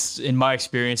 at least in my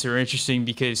experience, are interesting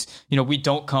because we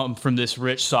don't come from this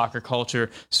rich soccer culture,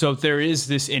 so there is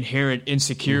this inherent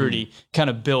insecurity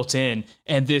kind of built in,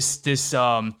 and this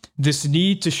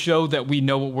need to show that we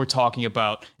know what we're talking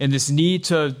about, and this need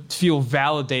to feel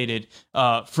validated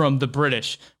from the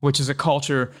British, which is a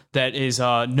culture that is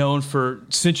known for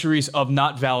centuries of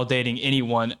not validating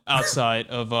anyone outside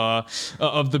of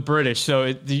the British. So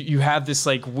you have this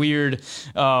like weird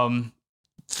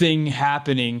thing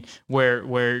happening where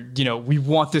we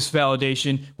want this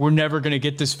validation, we're never going to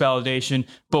get this validation,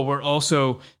 but we're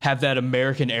also have that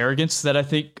American arrogance that I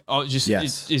think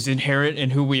is inherent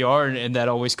in who we are, and that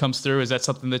always comes through. Is that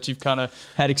something that you've kind of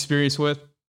had experience with?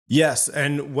 Yes,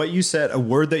 and what you said, a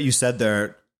word that you said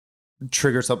there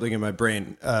triggered something in my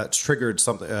brain, a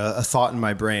thought in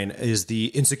my brain, is the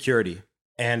insecurity.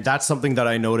 And that's something that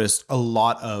I noticed a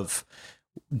lot of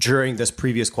during this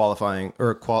previous qualifying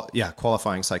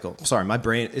cycle. Sorry, my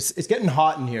brain, it's getting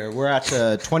hot in here. We're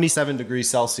at 27 degrees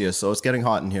Celsius, so it's getting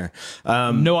hot in here.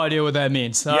 No idea what that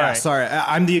means. All right. Sorry.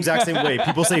 I'm the exact same way.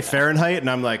 People say Fahrenheit, and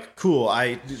I'm like, cool.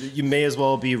 You may as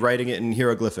well be writing it in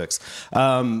hieroglyphics.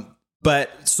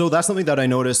 But so that's something that I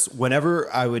noticed whenever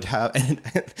I would have, and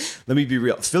let me be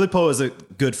real. Filippo is a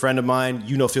good friend of mine.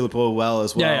 You know Filippo well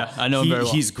as well. Yeah, I know him very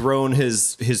well. He's grown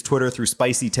his Twitter through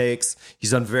spicy takes. He's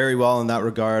done very well in that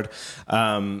regard.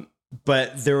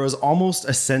 But there was almost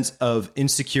a sense of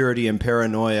insecurity and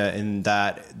paranoia in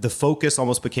that the focus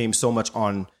almost became so much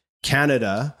on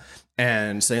Canada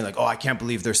and saying like, oh, I can't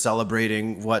believe they're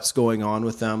celebrating what's going on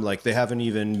with them. Like they haven't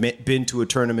even been to a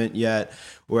tournament yet.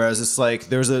 Whereas it's like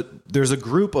there's a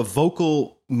group of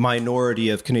vocal minority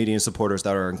of Canadian supporters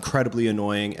that are incredibly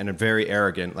annoying and very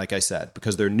arrogant, like I said,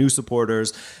 because they're new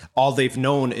supporters. All they've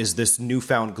known is this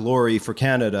newfound glory for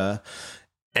Canada,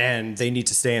 and they need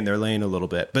to stay in their lane a little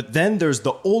bit. But then there's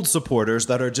the old supporters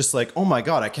that are just like, oh my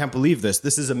God, I can't believe this.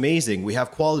 This is amazing. We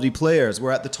have quality players.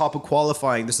 We're at the top of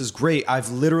qualifying. This is great. I've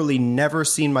literally never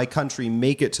seen my country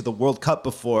make it to the World Cup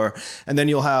before. And then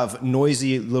you'll have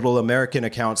noisy little American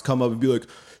accounts come up and be like,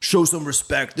 show some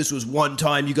respect. This was one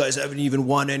time. You guys haven't even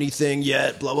won anything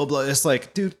yet. Blah, blah, blah. It's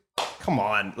like, dude, come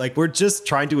on. Like, we're just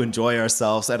trying to enjoy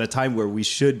ourselves at a time where we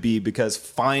should be, because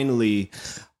finally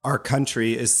our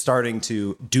country is starting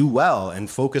to do well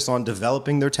and focus on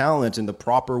developing their talent in the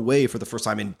proper way for the first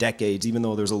time in decades, even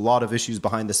though there's a lot of issues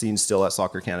behind the scenes still at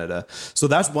Soccer Canada. So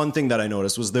that's one thing that I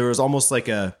noticed, was there was almost like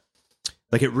it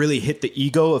really hit the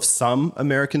ego of some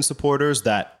American supporters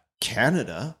that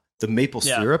Canada, the maple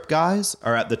syrup guys,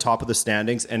 are at the top of the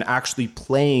standings and actually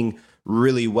playing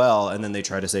really well. And then they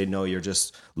try to say, no, you're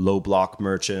just low block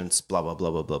merchants, blah, blah, blah,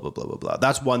 blah, blah, blah, blah, blah, blah.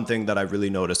 That's one thing that I really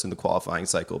noticed in the qualifying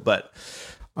cycle. But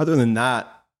other than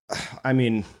that, I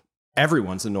mean,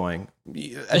 everyone's annoying.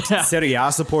 Serie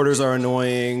A supporters are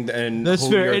annoying, and that's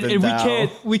fair. And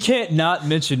we can't not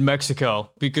mention Mexico,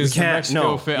 because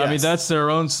I mean, that's their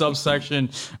own subsection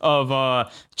of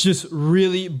just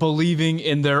really believing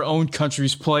in their own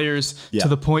country's players to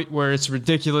the point where it's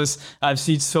ridiculous. I've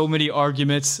seen so many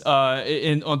arguments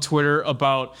on Twitter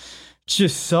about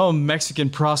just some Mexican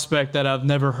prospect that I've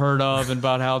never heard of, and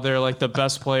about how they're like the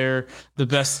best player, the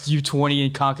best U20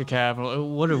 in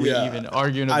CONCACAF. What are we even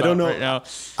arguing about right now?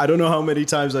 I don't know how many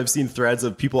times I've seen threads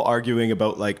of people arguing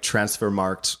about like transfer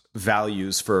marked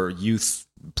values for youth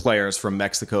players from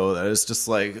Mexico. That is just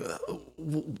like,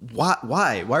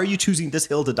 why are you choosing this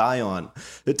hill to die on?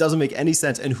 It doesn't make any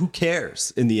sense. And who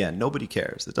cares in the end? Nobody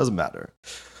cares. It doesn't matter.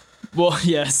 Well,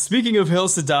 yeah, speaking of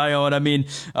hills to die on, I mean,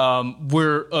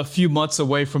 we're a few months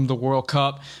away from the World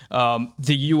Cup.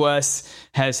 The U.S.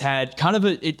 has had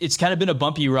it's kind of been a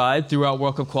bumpy ride throughout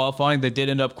World Cup qualifying. They did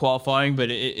end up qualifying, but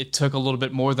it took a little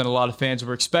bit more than a lot of fans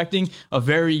were expecting. A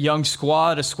very young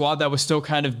squad, a squad that was still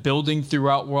kind of building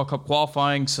throughout World Cup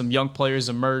qualifying. Some young players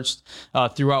emerged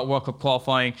throughout World Cup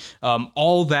qualifying.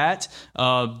 All that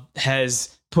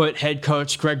has put head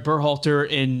coach Greg Berhalter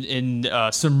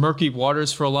in some murky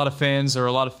waters for a lot of fans, or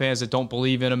a lot of fans that don't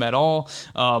believe in him at all.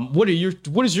 What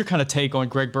is your kind of take on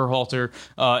Greg Berhalter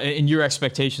and your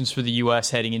expectations for the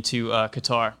U.S. heading into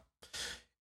Qatar?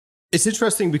 It's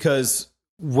interesting because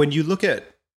when you look at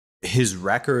his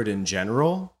record in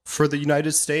general for the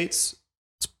United States,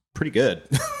 it's pretty good.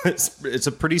 It's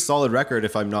a pretty solid record,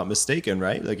 if I'm not mistaken,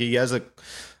 right? Like he has a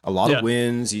lot of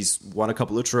wins. He's won a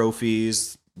couple of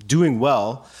trophies, doing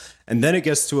well. And then it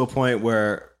gets to a point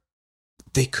where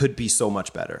they could be so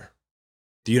much better.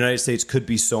 The United States could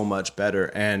be so much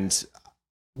better. And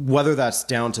whether that's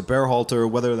down to Berhalter,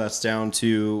 whether that's down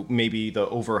to maybe the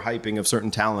overhyping of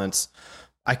certain talents,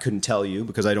 I couldn't tell you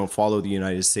because I don't follow the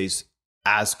United States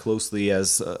as closely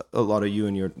as a lot of you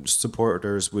and your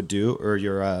supporters would do, or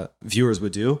your viewers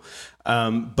would do.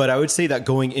 But I would say that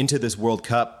going into this World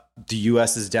Cup, the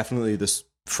U.S. is definitely,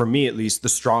 for me at least, the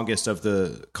strongest of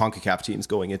the CONCACAF teams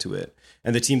going into it.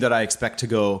 And the team that I expect to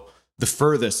go the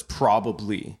furthest,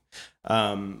 probably.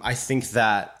 I think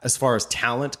that as far as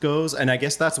talent goes, and I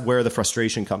guess that's where the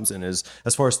frustration comes in, is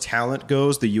as far as talent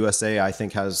goes, the USA, I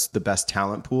think, has the best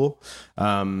talent pool.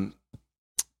 And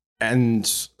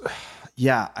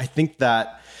yeah, I think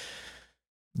that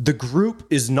the group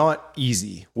is not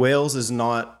easy. Wales is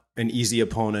not an easy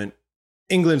opponent.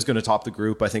 England's going to top the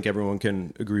group. I think everyone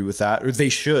can agree with that. Or they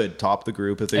should top the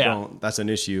group. If they don't, that's an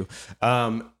issue.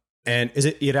 And is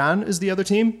it Iran is the other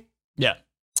team? Yeah.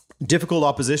 Difficult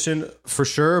opposition for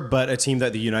sure, but a team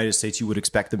that the United States you would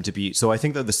expect them to beat. So I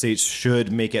think that the States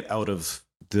should make it out of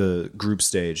the group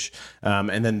stage.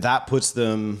 And then that puts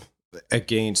them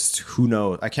against, who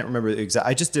knows? I can't remember exactly.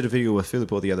 I just did a video with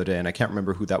Filippo the other day, and I can't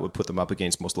remember who that would put them up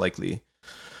against most likely.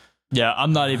 Yeah,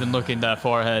 I'm not even looking that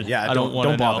far ahead. Yeah, I don't want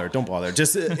to bother. Don't bother.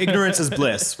 Just ignorance is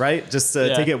bliss, right? Just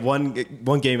take it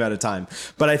one game at a time.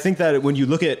 But I think that when you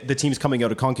look at the teams coming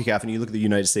out of CONCACAF and you look at the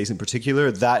United States in particular,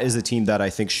 that is a team that I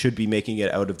think should be making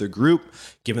it out of their group,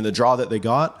 given the draw that they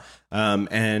got.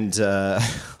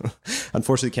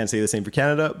 Unfortunately, can't say the same for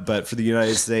Canada, but for the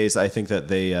United States, I think that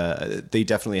they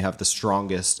definitely have the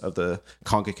strongest of the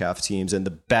CONCACAF teams and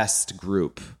the best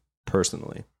group,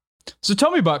 personally. So tell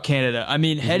me about Canada. I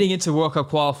mean, heading into World Cup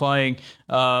qualifying,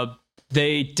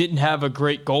 they didn't have a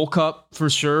great Gold Cup for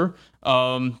sure.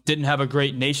 Didn't have a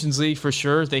great Nations League for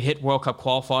sure. They hit World Cup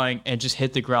qualifying and just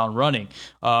hit the ground running.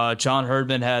 John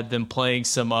Herdman had them playing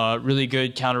some really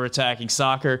good counterattacking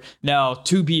soccer. Now,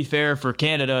 to be fair for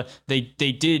Canada, they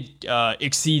did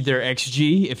exceed their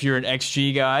XG, if you're an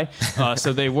XG guy.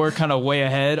 So they were kind of way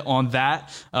ahead on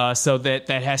that. So that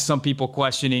has some people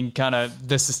questioning kind of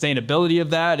the sustainability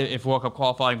of that if World Cup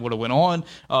qualifying would have went on.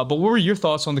 But what were your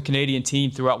thoughts on the Canadian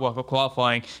team throughout World Cup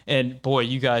qualifying? And boy,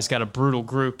 you guys got a brutal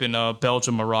group in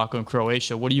Belgium, Morocco, and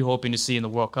Croatia. What are you hoping to see in the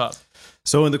World Cup?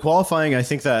 So in the qualifying, I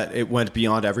think that it went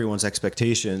beyond everyone's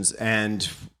expectations, and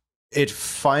it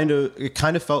kind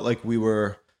of felt like we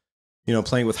were,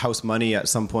 playing with house money at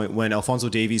some point when Alphonso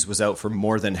Davies was out for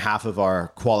more than half of our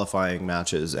qualifying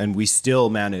matches, and we still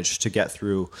managed to get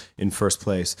through in first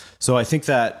place. So I think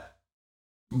that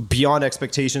beyond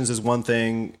expectations is one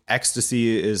thing.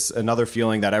 Ecstasy is another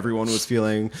feeling that everyone was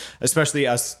feeling, especially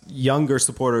us younger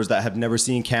supporters that have never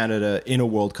seen Canada in a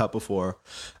World Cup before.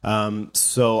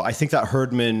 So I think that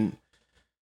Herdman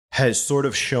has sort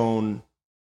of shown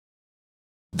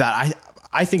that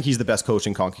I think he's the best coach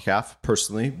in CONCACAF,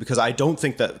 personally, because I don't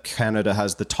think that Canada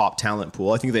has the top talent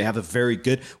pool. I think they have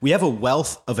we have a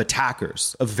wealth of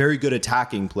attackers, of very good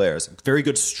attacking players, very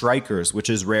good strikers, which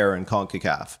is rare in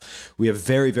CONCACAF. We have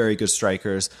very, very good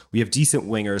strikers. We have decent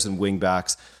wingers and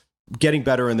wingbacks. Getting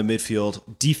better in the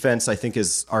midfield. Defense, I think,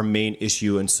 is our main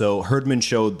issue. And so Herdman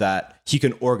showed that he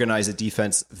can organize a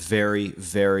defense very,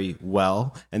 very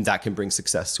well, and that can bring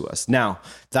success to us. Now,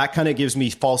 that kind of gives me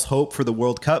false hope for the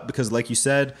World Cup because, like you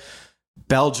said,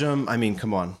 Belgium, I mean,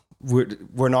 come on.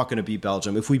 We're not going to beat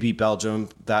Belgium. If we beat Belgium,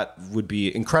 that would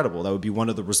be incredible. That would be one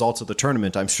of the results of the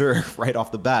tournament, I'm sure, right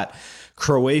off the bat.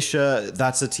 Croatia,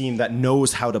 that's a team that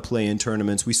knows how to play in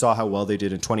tournaments. We saw how well they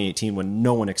did in 2018 when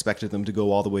no one expected them to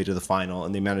go all the way to the final,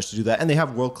 and they managed to do that. And they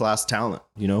have world-class talent,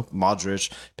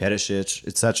 Modric, Perisic,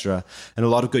 etc. And a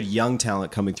lot of good young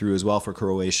talent coming through as well for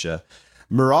Croatia.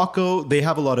 Morocco, they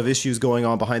have a lot of issues going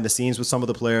on behind the scenes with some of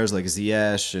the players like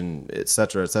Ziyech and et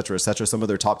cetera, et cetera, et cetera. Some of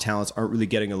their top talents aren't really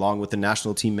getting along with the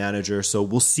national team manager. So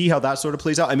we'll see how that sort of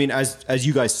plays out. I mean, as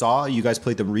you guys saw, you guys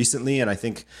played them recently, and I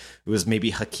think it was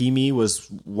maybe Hakimi was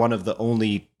one of the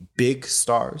only big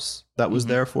stars that was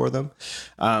there for them.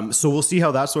 So we'll see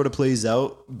how that sort of plays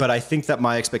out. But I think that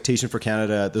my expectation for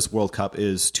Canada at this World Cup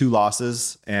is 2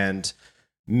 losses and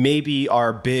maybe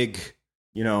our big,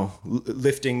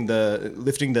 lifting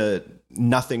the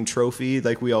nothing trophy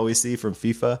like we always see from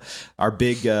FIFA. Our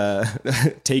big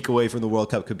takeaway from the World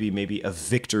Cup could be maybe a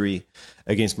victory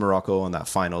against Morocco on that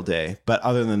final day. But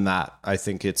other than that, I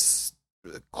think it's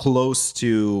close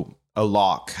to a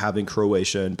lock having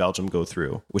Croatia and Belgium go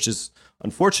through, which is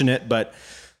unfortunate, but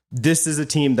this is a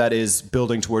team that is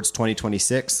building towards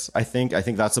 2026. I think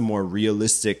that's a more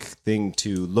realistic thing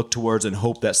to look towards, and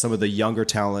hope that some of the younger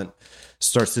talent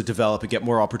starts to develop and get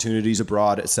more opportunities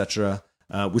abroad, etc.,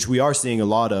 which we are seeing a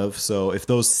lot of. So if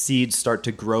those seeds start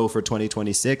to grow for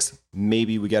 2026,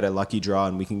 maybe we get a lucky draw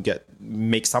and we can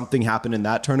make something happen in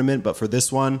that tournament. But for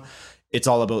this one, it's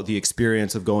all about the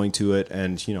experience of going to it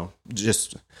and,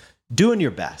 just doing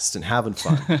your best and having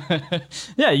fun.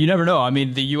 Yeah, you never know. I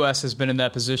mean, the U.S. has been in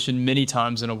that position many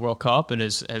times in a World Cup and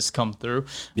has come through.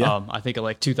 Yeah. I think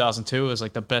like 2002 is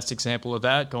like the best example of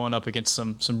that, going up against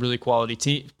some really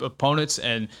quality opponents,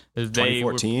 and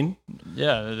 2014.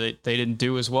 They didn't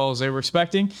do as well as they were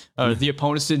expecting. The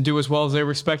opponents didn't do as well as they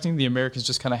were expecting. The Americans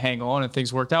just kind of hang on, and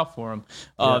things worked out for them.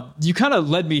 You kind of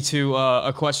led me to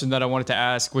a question that I wanted to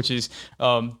ask, which is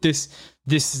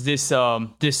this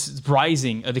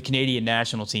rising of the Canadian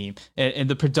national team and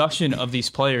the production of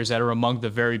these players that are among the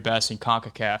very best in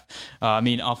CONCACAF. I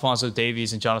mean, Alphonso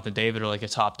Davies and Jonathan David are like the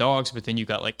top dogs, but then you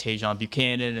got like Tajon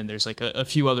Buchanan, and there's like a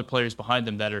few other players behind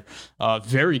them that are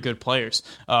very good players.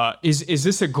 Is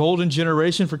this a golden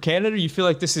generation for Canada? You feel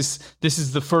like this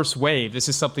is the first wave? This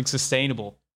is something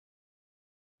sustainable?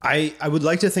 I would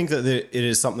like to think that it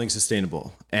is something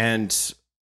sustainable, and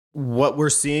what we're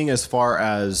seeing as far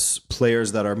as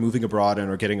players that are moving abroad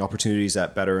and are getting opportunities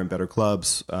at better and better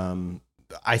clubs,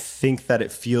 I think that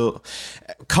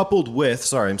coupled with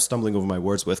the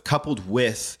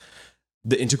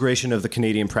integration of the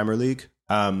Canadian Premier League,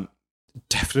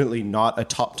 definitely not a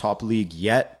top league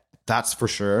yet, that's for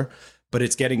sure, but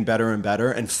it's getting better and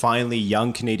better. And finally,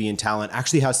 young Canadian talent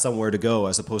actually has somewhere to go,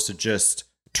 as opposed to just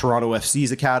Toronto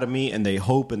FC's academy, and they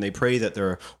hope and they pray that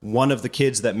they're one of the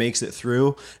kids that makes it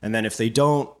through. And then if they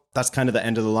don't, that's kind of the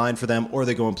end of the line for them, or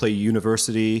they go and play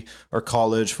university or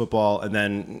college football and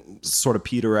then sort of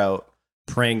peter out,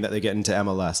 praying that they get into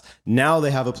MLS. Now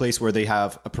they have a place where they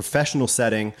have a professional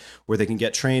setting where they can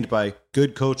get trained by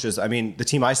good coaches. I mean, the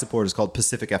team I support is called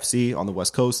Pacific FC on the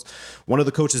West Coast. One of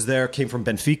the coaches there came from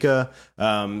Benfica.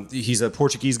 He's a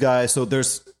Portuguese guy. So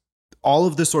there's all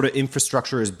of this sort of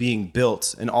infrastructure is being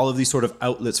built, and all of these sort of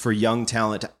outlets for young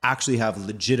talent to actually have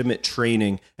legitimate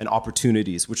training and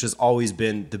opportunities, which has always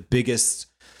been the biggest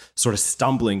sort of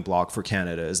stumbling block for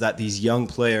Canada, is that these young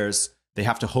players, they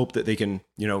have to hope that they can,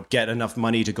 get enough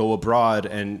money to go abroad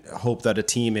and hope that a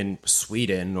team in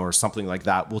Sweden or something like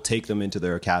that will take them into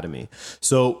their academy.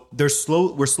 So we're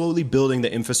slowly building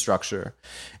the infrastructure,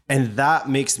 and that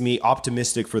makes me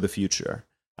optimistic for the future.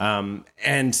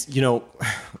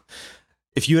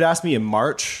 If you had asked me in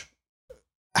March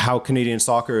how Canadian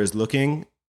soccer is looking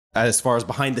as far as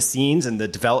behind the scenes and the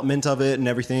development of it and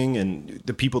everything, and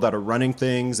the people that are running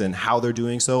things and how they're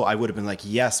doing so, I would have been like,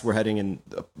 yes, we're heading in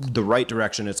the right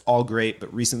direction. It's all great.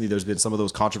 But recently there's been some of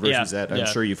those controversies that I'm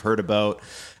sure you've heard about.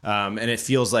 And it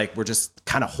feels like we're just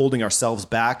kind of holding ourselves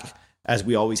back, as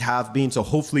we always have been. So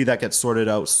hopefully that gets sorted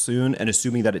out soon. And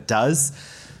assuming that it does,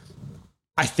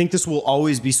 I think this will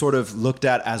always be sort of looked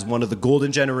at as one of the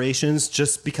golden generations,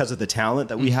 just because of the talent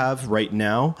that we have right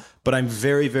now. But I'm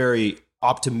very, very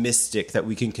optimistic that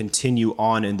we can continue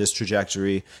on in this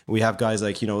trajectory. We have guys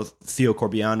like, Theo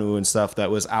Corbianu and stuff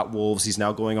that was at Wolves. He's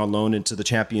now going on loan into the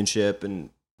championship and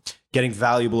getting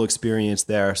valuable experience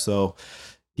there. So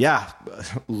yeah,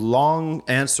 long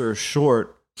answer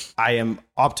short, I am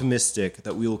optimistic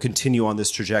that we will continue on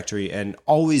this trajectory and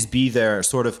always be there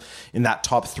sort of in that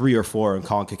top 3 or 4 in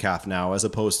CONCACAF now, as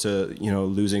opposed to,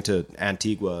 losing to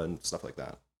Antigua and stuff like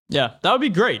that. Yeah, that would be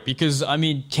great, because, I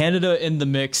mean, Canada in the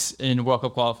mix in World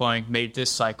Cup qualifying made this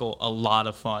cycle a lot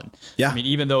of fun. Yeah. I mean,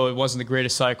 even though it wasn't the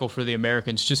greatest cycle for the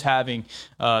Americans, just having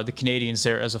the Canadians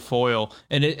there as a foil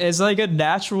and it as like a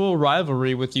natural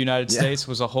rivalry with the United States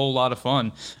was a whole lot of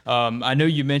fun. I know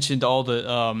you mentioned all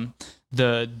the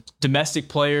domestic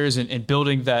players and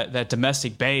building that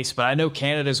domestic base. But I know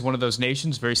Canada is one of those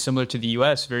nations, very similar to the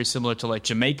U.S., very similar to like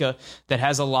Jamaica, that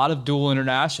has a lot of dual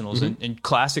internationals. Mm-hmm. And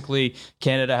classically,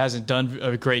 Canada hasn't done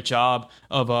a great job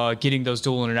of getting those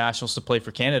dual internationals to play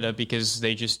for Canada, because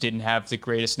they just didn't have the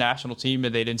greatest national team,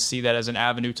 and they didn't see that as an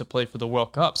avenue to play for the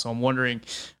World Cup. So I'm wondering,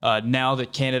 now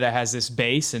that Canada has this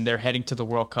base and they're heading to the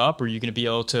World Cup, are you going to be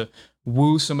able to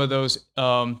woo some of those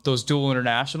dual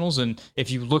internationals? And if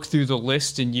you look through the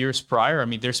list in years prior, I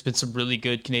mean, there's been some really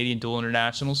good Canadian dual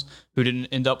internationals who didn't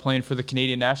end up playing for the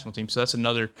Canadian national team. So that's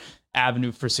another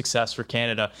avenue for success for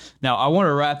Canada. Now, I want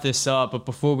to wrap this up, but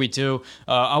before we do,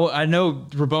 I know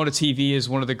Rabona TV is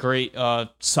one of the great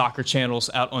soccer channels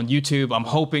out on YouTube. I'm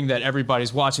hoping that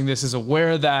everybody's watching this is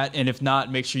aware of that, and if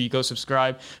not, make sure you go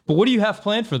subscribe. But what do you have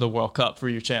planned for the World Cup for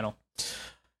your channel?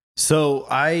 So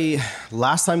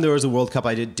last time there was a World Cup,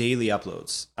 I did daily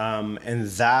uploads, and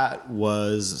that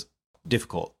was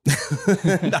difficult.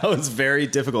 That was very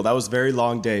difficult. That was very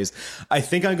long days. I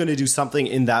think I'm going to do something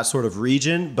in that sort of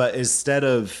region, but instead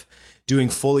of doing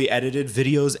fully edited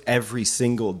videos every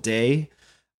single day,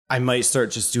 I might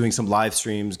start just doing some live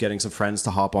streams, getting some friends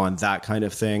to hop on, that kind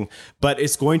of thing. But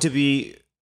it's going to be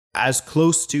as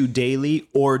close to daily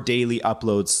or daily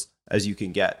uploads as you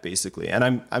can get, basically.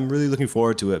 And I'm really looking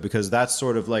forward to it, because that's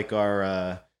sort of like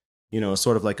our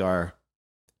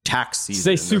tax season.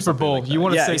 Say Super Bowl. Like, you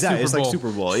want to say exactly. Super Bowl. It's like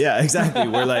Super Bowl. Yeah, exactly.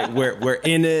 We're like we're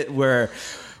in it.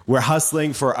 We're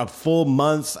hustling for a full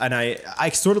month, and I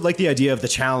sort of like the idea of the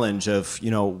challenge of,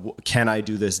 can I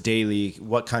do this daily?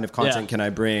 What kind of content can I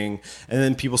bring? And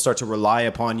then people start to rely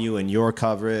upon you and your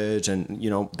coverage, and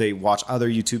they watch other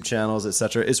YouTube channels,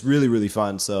 etc. It's really, really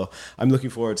fun. So I'm looking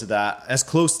forward to that. As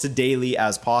close to daily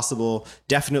as possible.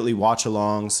 Definitely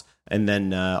watch-alongs, and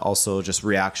then also just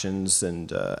reactions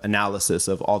and analysis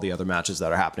of all the other matches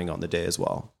that are happening on the day as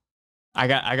well. I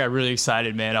got really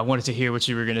excited, man. I wanted to hear what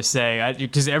you were going to say,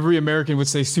 because every American would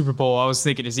say Super Bowl. I was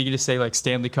thinking, is he going to say like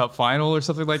Stanley Cup Final or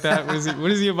something like that? What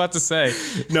is he about to say?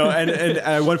 No, and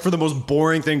I went for the most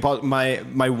boring thing.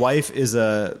 My wife is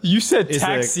a... You said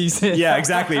tax season. Yeah,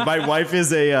 exactly. My wife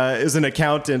is an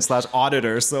accountant /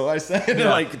 auditor. So I said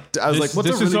what's a really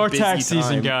this is our busy tax time?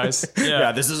 Season, guys.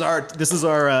 Yeah, this is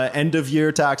our end of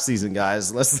year tax season,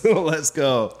 guys. Let's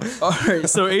go. All right.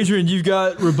 So Adrian, you've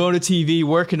got Rabona TV.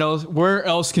 Where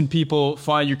else can people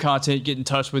find your content, get in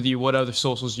touch with you? What other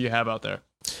socials do you have out there?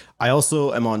 I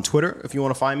also am on Twitter if you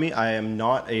want to find me. I am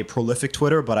not a prolific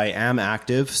Twitter, but I am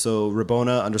active. So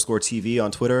Rabona_TV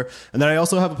on Twitter. And then I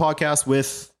also have a podcast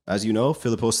with, as you know,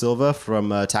 Filippo Silva from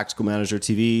Tactical Manager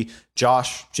TV,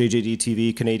 Josh, JJD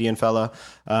TV, Canadian fella,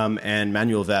 and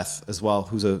Manuel Veth as well,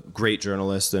 who's a great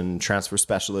journalist and transfer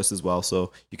specialist as well.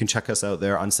 So you can check us out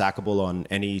there, unsackable on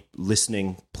any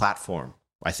listening platform.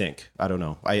 I think. I don't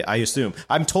know. I assume.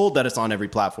 I'm told that it's on every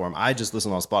platform. I just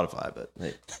listen on Spotify, but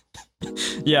hey.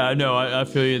 Yeah, no, I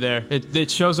feel you there.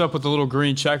 It shows up with a little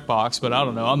green checkbox, but I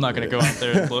don't know. I'm not going to go out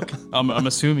there and look. I'm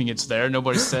assuming it's there.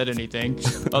 Nobody said anything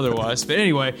otherwise. But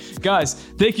anyway, guys,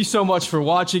 thank you so much for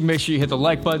watching. Make sure you hit the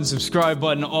like button, subscribe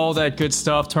button, all that good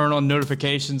stuff. Turn on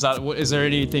notifications. Is there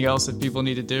anything else that people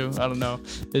need to do? I don't know.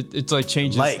 It's like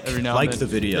changes every now and then. Like the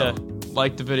video. Yeah,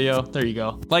 like the video. There you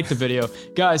go. Like the video.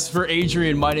 Guys, for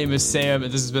Adrian, my name is Sam,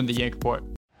 and this has been The Yank Report.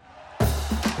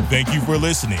 Thank you for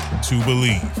listening to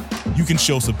Believe. You can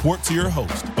show support to your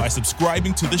host by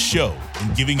subscribing to the show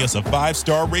and giving us a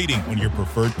 5-star rating on your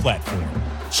preferred platform.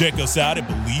 Check us out at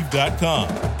Believe.com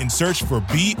and search for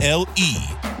BLEAV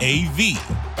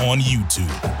on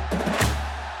YouTube.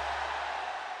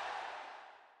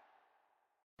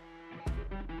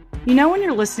 You know when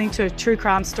you're listening to a true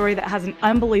crime story that has an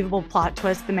unbelievable plot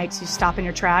twist that makes you stop in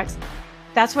your tracks?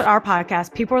 That's what our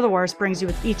podcast, People Are the Worst, brings you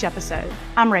with each episode.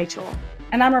 I'm Rachel.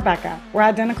 And I'm Rebecca. We're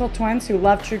identical twins who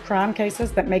love true crime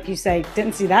cases that make you say,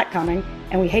 didn't see that coming,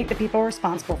 and we hate the people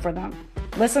responsible for them.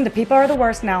 Listen to People Are the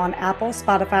Worst now on Apple,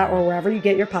 Spotify, or wherever you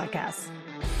get your podcasts.